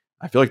weekend.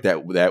 I feel like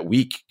that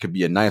week could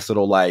be a nice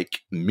little like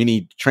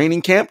mini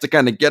training camp to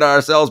kind of get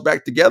ourselves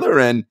back together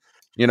and,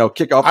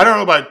 kick off. I don't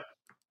know about,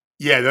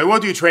 they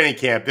won't do training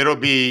camp. It'll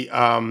be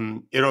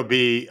go.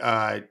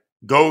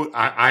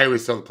 I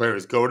always tell the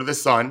players, go to the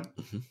sun,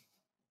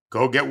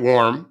 go get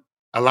warm.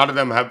 A lot of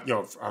them have,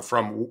 are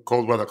from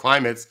cold weather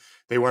climates.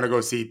 They want to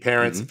go see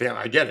parents and family.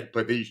 I get it,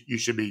 but you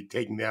should be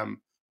taking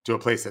them to a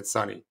place that's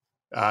sunny.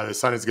 The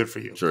sun is good for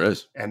you. Sure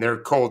is. And they're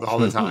cold all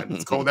the time.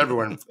 It's cold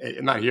everywhere.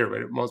 Not here,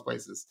 but in most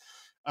places.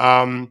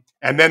 And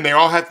then they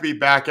all have to be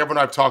back.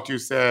 Everyone I've talked to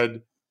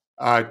said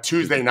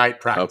Tuesday night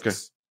practice. Okay.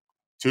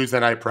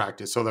 Tuesday night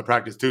practice. So they'll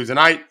practice Tuesday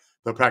night.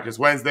 They'll practice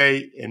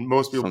Wednesday. And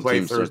most people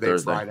play Thursday,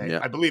 Friday. Yeah.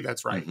 I believe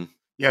that's right.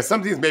 Yeah,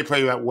 some teams may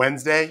play that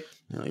Wednesday.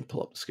 Let me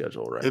pull up the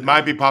schedule right It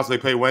might be possibly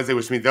play Wednesday,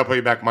 which means they'll play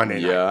back Monday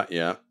night.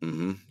 Yeah.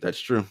 That's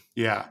true.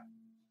 Yeah.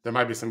 There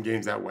might be some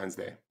games that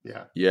Wednesday.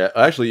 Yeah.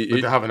 Actually,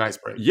 they'll have a nice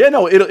break. Yeah,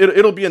 no,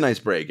 it'll be a nice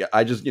break.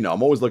 I just,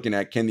 I'm always looking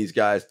at can these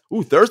guys.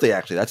 Thursday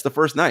actually, that's the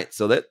first night,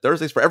 so that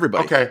Thursday's for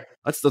everybody. Okay,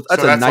 that's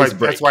a nice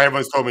break. That's why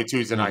everyone's told me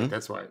Tuesday night.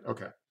 That's why.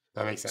 Okay,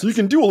 that makes sense. So you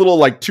can do a little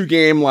like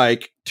 2-game,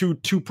 like two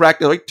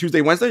practice, like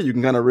Tuesday, Wednesday. You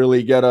can kind of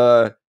really get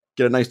a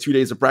nice 2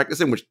 days of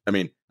practicing, which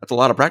that's a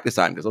lot of practice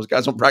time because those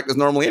guys don't practice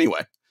normally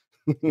anyway.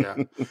 Yeah.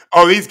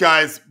 Oh, these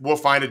guys will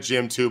find a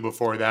gym too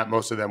before that.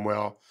 Most of them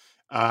will.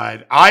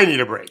 I need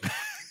a break.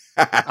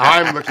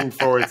 I'm looking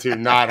forward to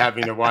not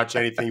having to watch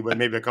anything but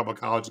maybe a couple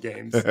of college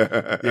games.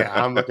 Yeah,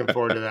 I'm looking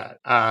forward to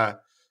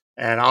that.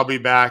 And I'll be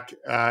back.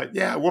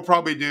 We'll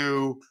probably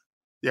do.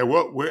 Yeah,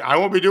 I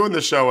won't be doing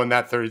the show on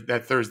that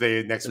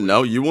Thursday next week.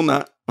 No, you will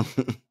not.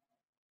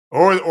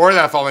 or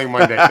that following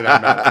Monday, for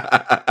that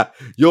matter.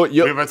 We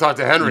haven't talked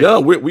to Henry.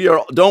 No, we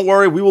are. Don't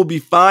worry, we will be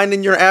fine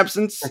in your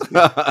absence.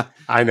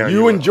 I know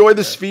you enjoy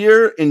the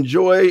Sphere.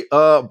 Enjoy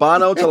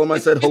Bono. Tell him I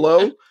said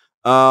hello.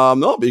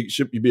 No, it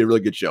should be a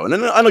really good show. And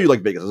then I know you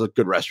like Vegas. There's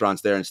good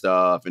restaurants there and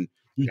stuff. And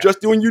you're just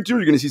doing YouTube.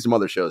 You're going to see some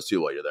other shows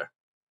too while you're there.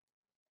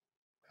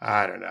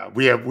 I don't know.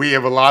 We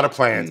have a lot of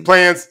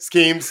plans,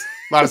 schemes,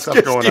 a lot of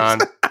stuff going on.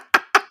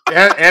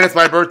 And it's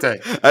my birthday.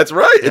 That's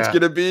right. Yeah.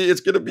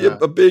 It's gonna be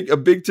a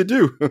big to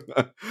do.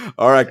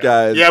 All right,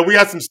 guys. Yeah, we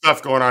got some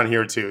stuff going on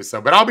here too.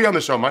 So, but I'll be on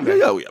the show Monday.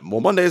 Yeah.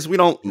 Well, Mondays we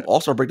don't.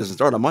 All-Star break doesn't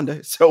start on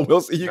Monday, so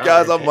we'll see you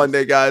guys on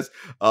Monday, guys.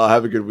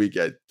 Have a good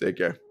weekend. Take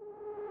care.